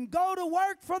you and go to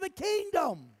work for the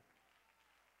kingdom.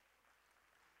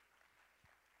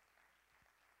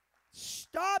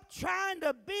 Stop trying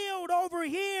to build over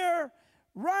here,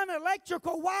 run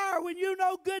electrical wire when you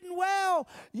know good and well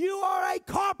you are a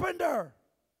carpenter.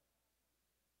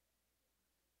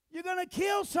 You're going to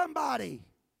kill somebody.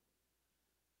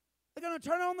 They're going to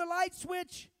turn on the light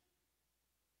switch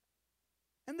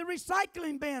and the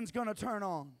recycling bin's going to turn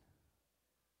on.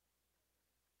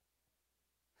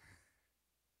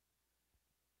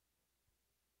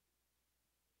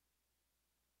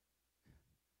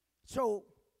 So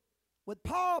with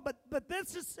Paul, but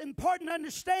this is important to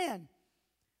understand.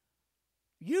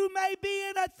 You may be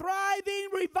in a thriving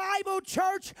revival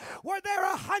church where there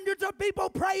are hundreds of people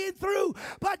praying through,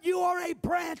 but you are a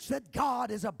branch that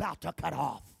God is about to cut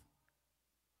off.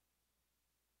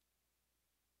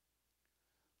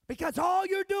 Because all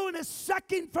you're doing is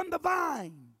sucking from the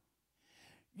vine.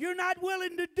 You're not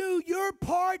willing to do your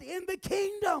part in the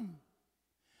kingdom.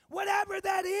 Whatever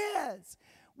that is.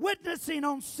 Witnessing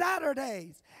on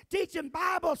Saturdays, teaching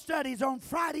Bible studies on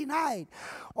Friday night,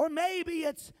 or maybe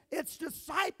it's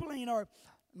discipling, or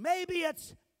maybe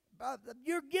it's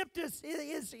your gift is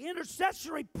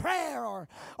intercessory prayer or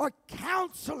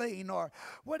counseling or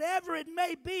whatever it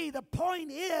may be. The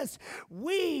point is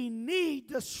we need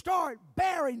to start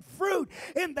bearing fruit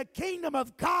in the kingdom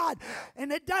of God.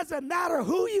 And it doesn't matter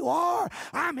who you are.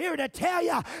 I'm here to tell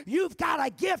you, you've got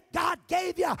a gift God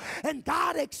gave you, and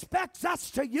God expects us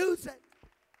to use it.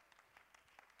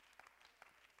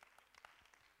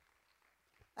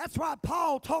 That's why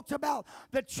Paul talks about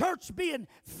the church being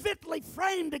fitly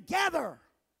framed together.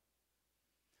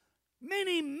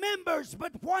 Many members,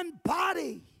 but one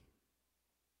body.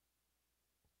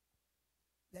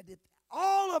 That if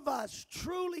all of us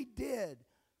truly did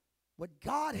what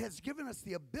God has given us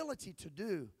the ability to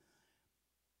do,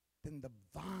 then the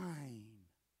vine,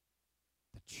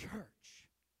 the church,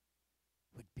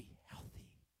 would be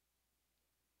healthy.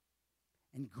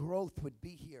 And growth would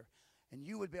be here. And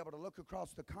you would be able to look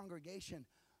across the congregation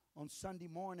on Sunday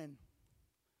morning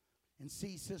and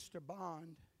see Sister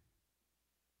Bond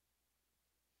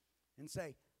and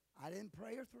say, I didn't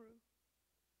pray her through.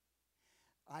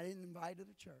 I didn't invite her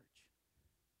to church.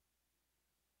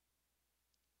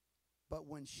 But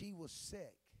when she was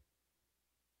sick,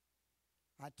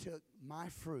 I took my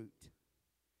fruit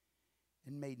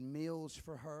and made meals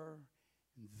for her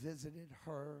and visited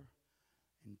her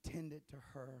and tended to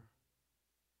her,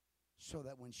 so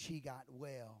that when she got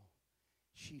well,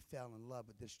 she fell in love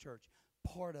with this church.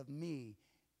 Part of me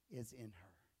is in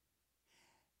her.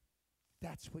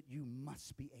 That's what you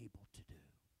must be able to do.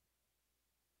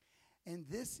 And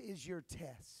this is your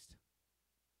test.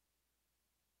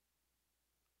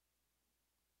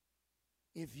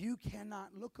 If you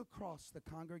cannot look across the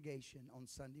congregation on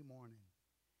Sunday morning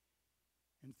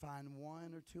and find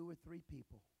one or two or three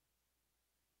people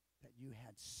that you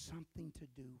had something to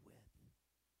do with,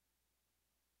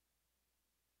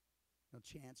 no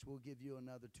chance, we'll give you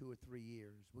another 2 or 3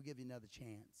 years. We'll give you another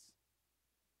chance.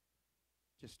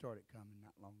 Just started coming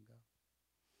not long ago.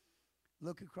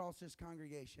 Look across this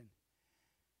congregation.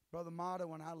 Brother Mata,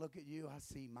 when I look at you, I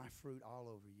see my fruit all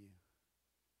over you.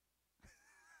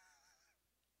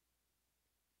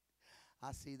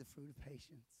 I see the fruit of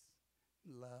patience,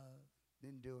 love,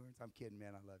 endurance. I'm kidding,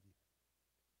 man. I love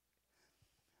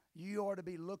you. You ought to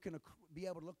be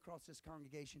able to look across this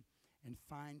congregation and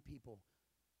find people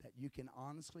that you can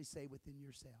honestly say within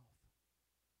yourself,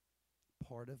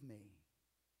 part of me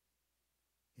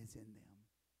is in them.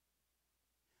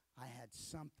 I had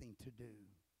something to do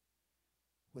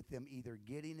with them either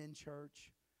getting in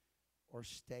church or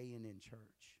staying in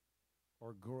church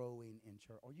or growing in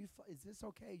church. Is this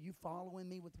okay? You following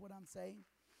me with what I'm saying?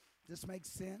 This makes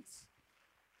sense?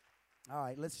 All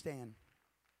right, let's stand.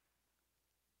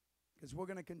 Because we're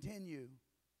going to continue.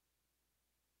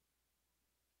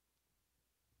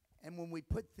 And when we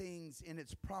put things in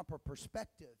its proper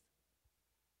perspective,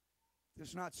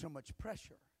 there's not so much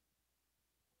pressure.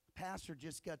 Pastor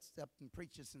just gets up and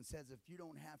preaches and says, if you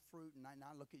don't have fruit, and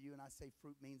I look at you and I say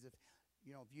fruit means if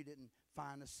you didn't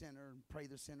find a sinner and pray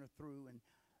the sinner through and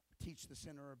teach the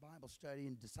sinner a Bible study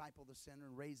and disciple the sinner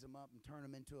and raise them up and turn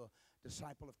them into a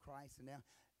disciple of Christ and now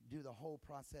do the whole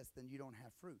process, then you don't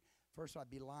have fruit. First, I'd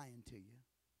be lying to you.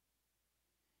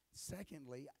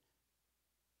 Secondly,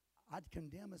 I'd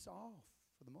condemn us all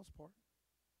for the most part.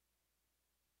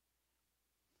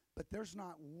 But there's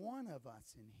not one of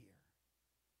us in here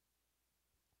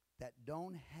that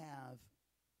don't have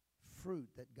fruit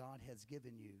that God has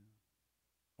given you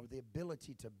or the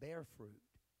ability to bear fruit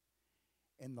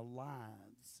in the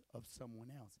lives of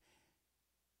someone else.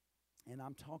 And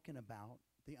I'm talking about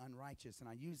the unrighteous, and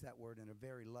I use that word in a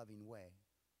very loving way.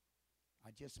 I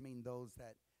just mean those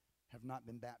that have not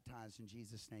been baptized in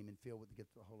Jesus' name and filled with the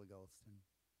gift of the Holy Ghost and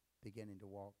beginning to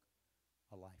walk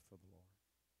a life for the Lord.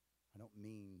 I don't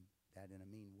mean that in a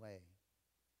mean way.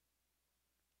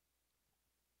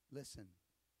 Listen,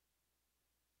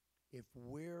 if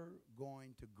we're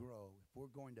going to grow, if we're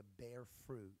going to bear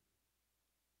fruit,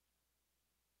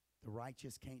 the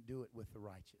righteous can't do it with the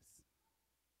righteous.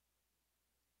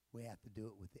 We have to do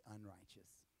it with the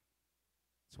unrighteous.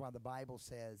 That's why the Bible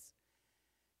says,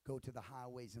 go to the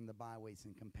highways and the byways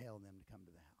and compel them to come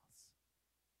to the house.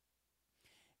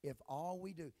 If all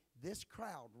we do, this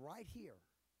crowd right here,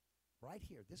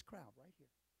 this crowd right here,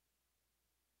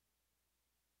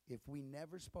 if we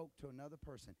never spoke to another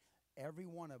person, every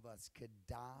one of us could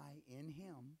die in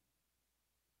him,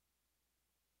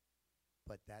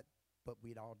 but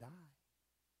we'd all die.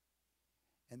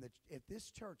 And if this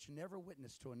church never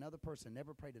witnessed to another person,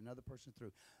 never prayed another person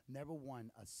through, never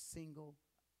won a single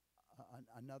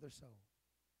another soul,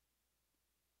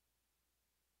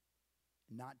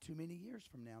 not too many years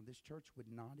from now, this church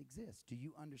would not exist. Do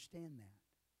you understand that?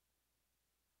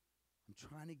 I'm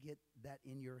trying to get that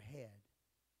in your head.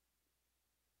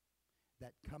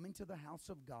 That coming to the house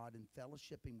of God and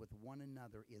fellowshipping with one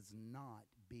another is not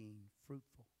being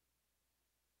fruitful.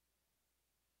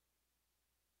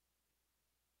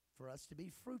 For us to be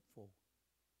fruitful,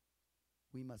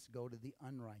 we must go to the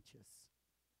unrighteous.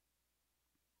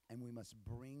 And we must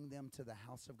bring them to the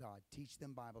house of God. Teach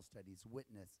them Bible studies,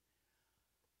 witness.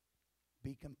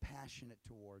 Be compassionate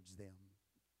towards them.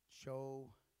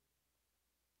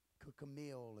 Cook a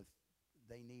meal if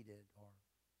they need it, or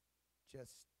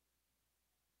just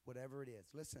whatever it is.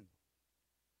 Listen,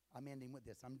 I'm ending with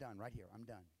this. I'm done right here. I'm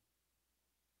done.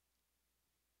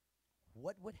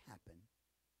 What would happen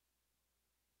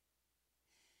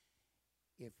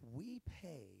if we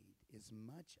paid as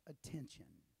much attention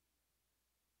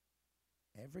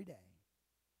every day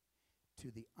to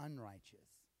the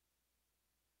unrighteous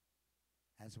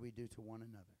as we do to one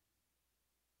another?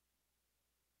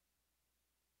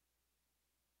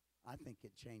 I think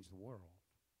it changed the world.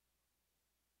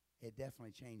 It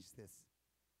definitely changed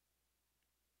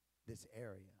this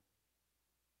area.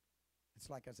 It's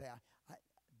like I say,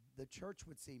 the church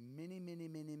would see many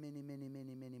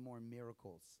more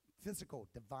miracles, physical,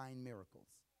 divine miracles,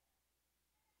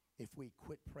 if we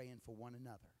quit praying for one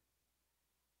another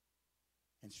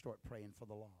and start praying for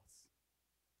the lost.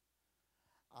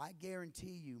 I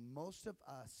guarantee you, most of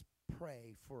us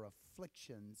pray for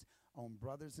afflictions on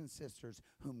brothers and sisters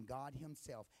whom God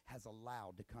himself has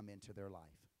allowed to come into their life,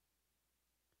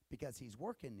 because he's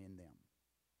working in them.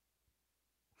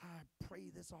 I pray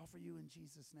this all for you in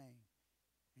Jesus' name.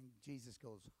 And Jesus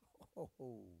goes, oh,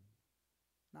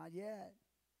 not yet.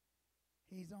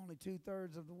 He's only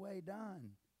 2/3 of the way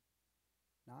done.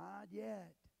 Not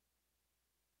yet.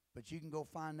 But you can go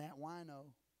find that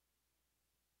wino.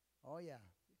 Oh, yeah.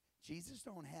 Jesus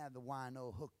don't have the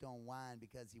wino hooked on wine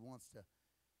because he wants to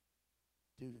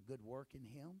do the good work in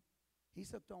him. He's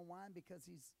hooked on wine because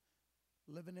he's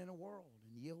living in a world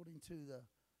and yielding to the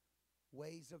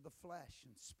ways of the flesh,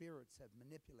 and spirits have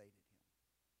manipulated him.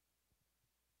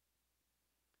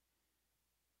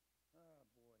 Oh,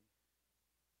 boy.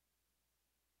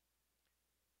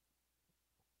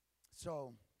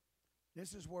 So,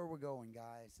 this is where we're going,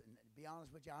 guys. And to be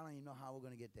honest with you, I don't even know how we're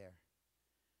going to get there.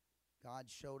 God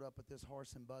showed up with this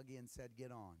horse and buggy and said,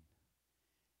 get on.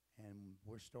 And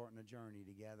we're starting a journey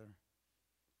together.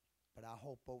 But I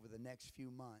hope over the next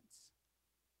few months,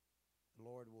 the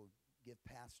Lord will give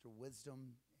Pastor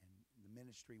wisdom and the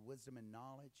ministry wisdom and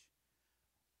knowledge.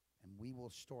 And we will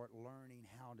start learning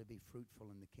how to be fruitful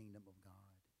in the kingdom of God.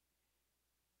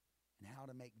 And how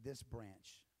to make this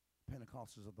branch,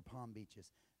 Pentecostals of the Palm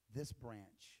Beaches, this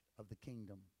branch of the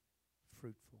kingdom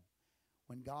fruitful.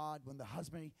 When the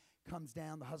husband comes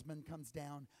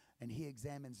down and he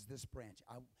examines this branch.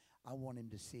 I want him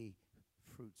to see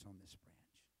fruits on this branch.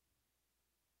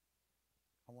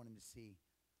 I want him to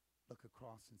look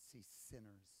across and see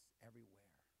sinners everywhere.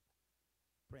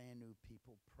 Brand new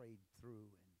people prayed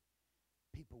through, and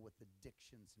people with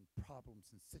addictions and problems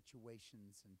and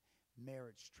situations and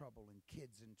marriage trouble and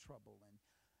kids in trouble and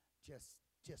just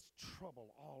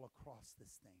trouble all across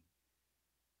this thing.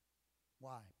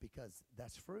 Why? Because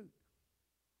that's fruit.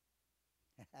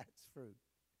 That's fruit.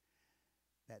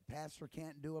 That pastor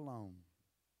can't do alone.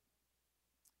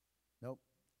 Nope.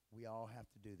 We all have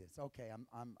to do this. Okay,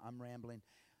 I'm rambling.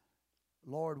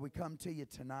 Lord, we come to you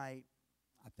tonight.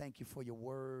 I thank you for your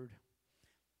word.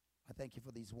 I thank you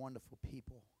for these wonderful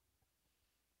people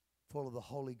full of the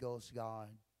Holy Ghost, God,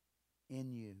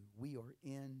 in you. We are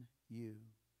in you.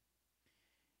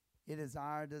 It is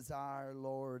our desire,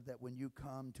 Lord, that when you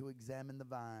come to examine the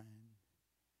vine,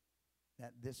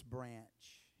 that this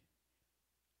branch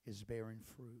is bearing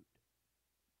fruit.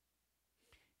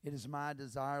 It is my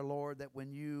desire, Lord, that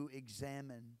when you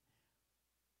examine,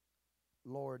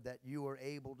 Lord, that you are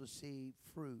able to see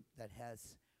fruit that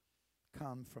has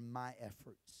come from my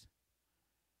efforts.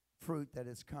 Fruit that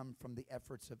has come from the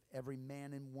efforts of every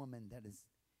man and woman that is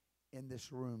in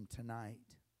this room tonight,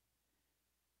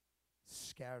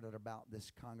 scattered about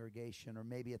this congregation, or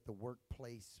maybe at the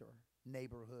workplace or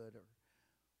neighborhood or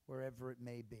wherever it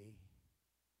may be.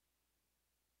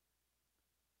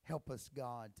 Help us,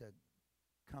 God, to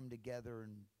come together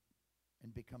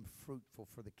and become fruitful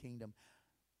for the kingdom.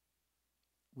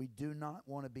 We do not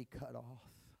want to be cut off.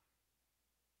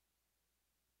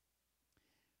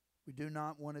 We do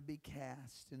not want to be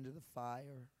cast into the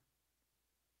fire.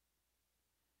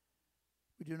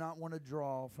 We do not want to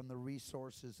draw from the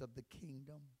resources of the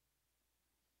kingdom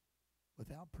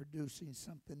without producing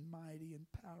something mighty and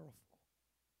powerful.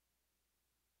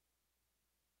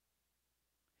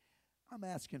 I'm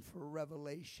asking for a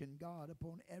revelation, God,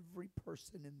 upon every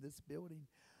person in this building.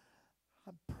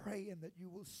 I'm praying that you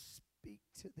will speak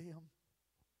to them.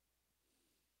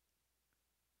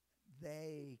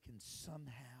 They can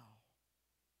somehow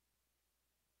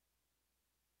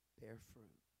bear fruit.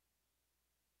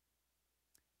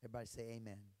 Everybody say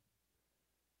amen.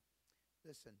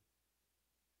 Listen,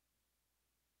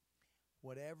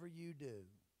 whatever you do,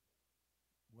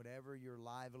 whatever your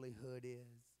livelihood is,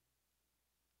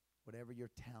 whatever your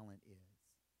talent is,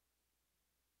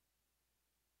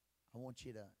 I want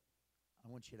you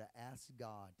to ask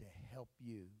God to help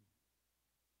you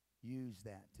use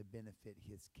that to benefit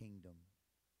his kingdom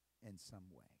in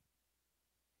some way.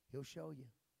 He'll show you.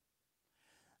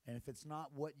 And if it's not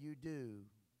what you do,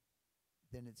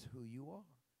 then it's who you are,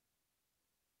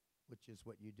 which is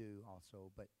what you do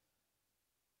also. But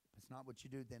if it's not what you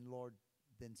do, then Lord,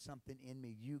 then something in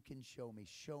me you can show me.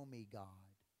 Show me, God.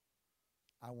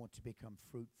 I want to become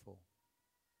fruitful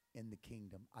in the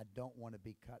kingdom. I don't want to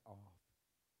be cut off.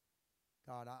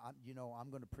 God,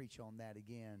 I'm going to preach on that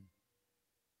again.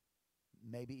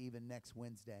 Maybe even next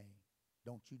Wednesday.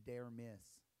 Don't you dare miss.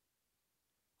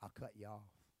 I'll cut you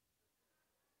off.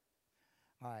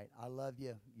 All right, I love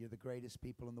you. You're the greatest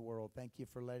people in the world. Thank you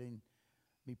for letting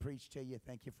me preach to you.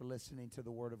 Thank you for listening to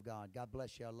the word of God. God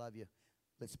bless you. I love you.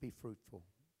 Let's be fruitful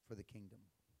for the kingdom.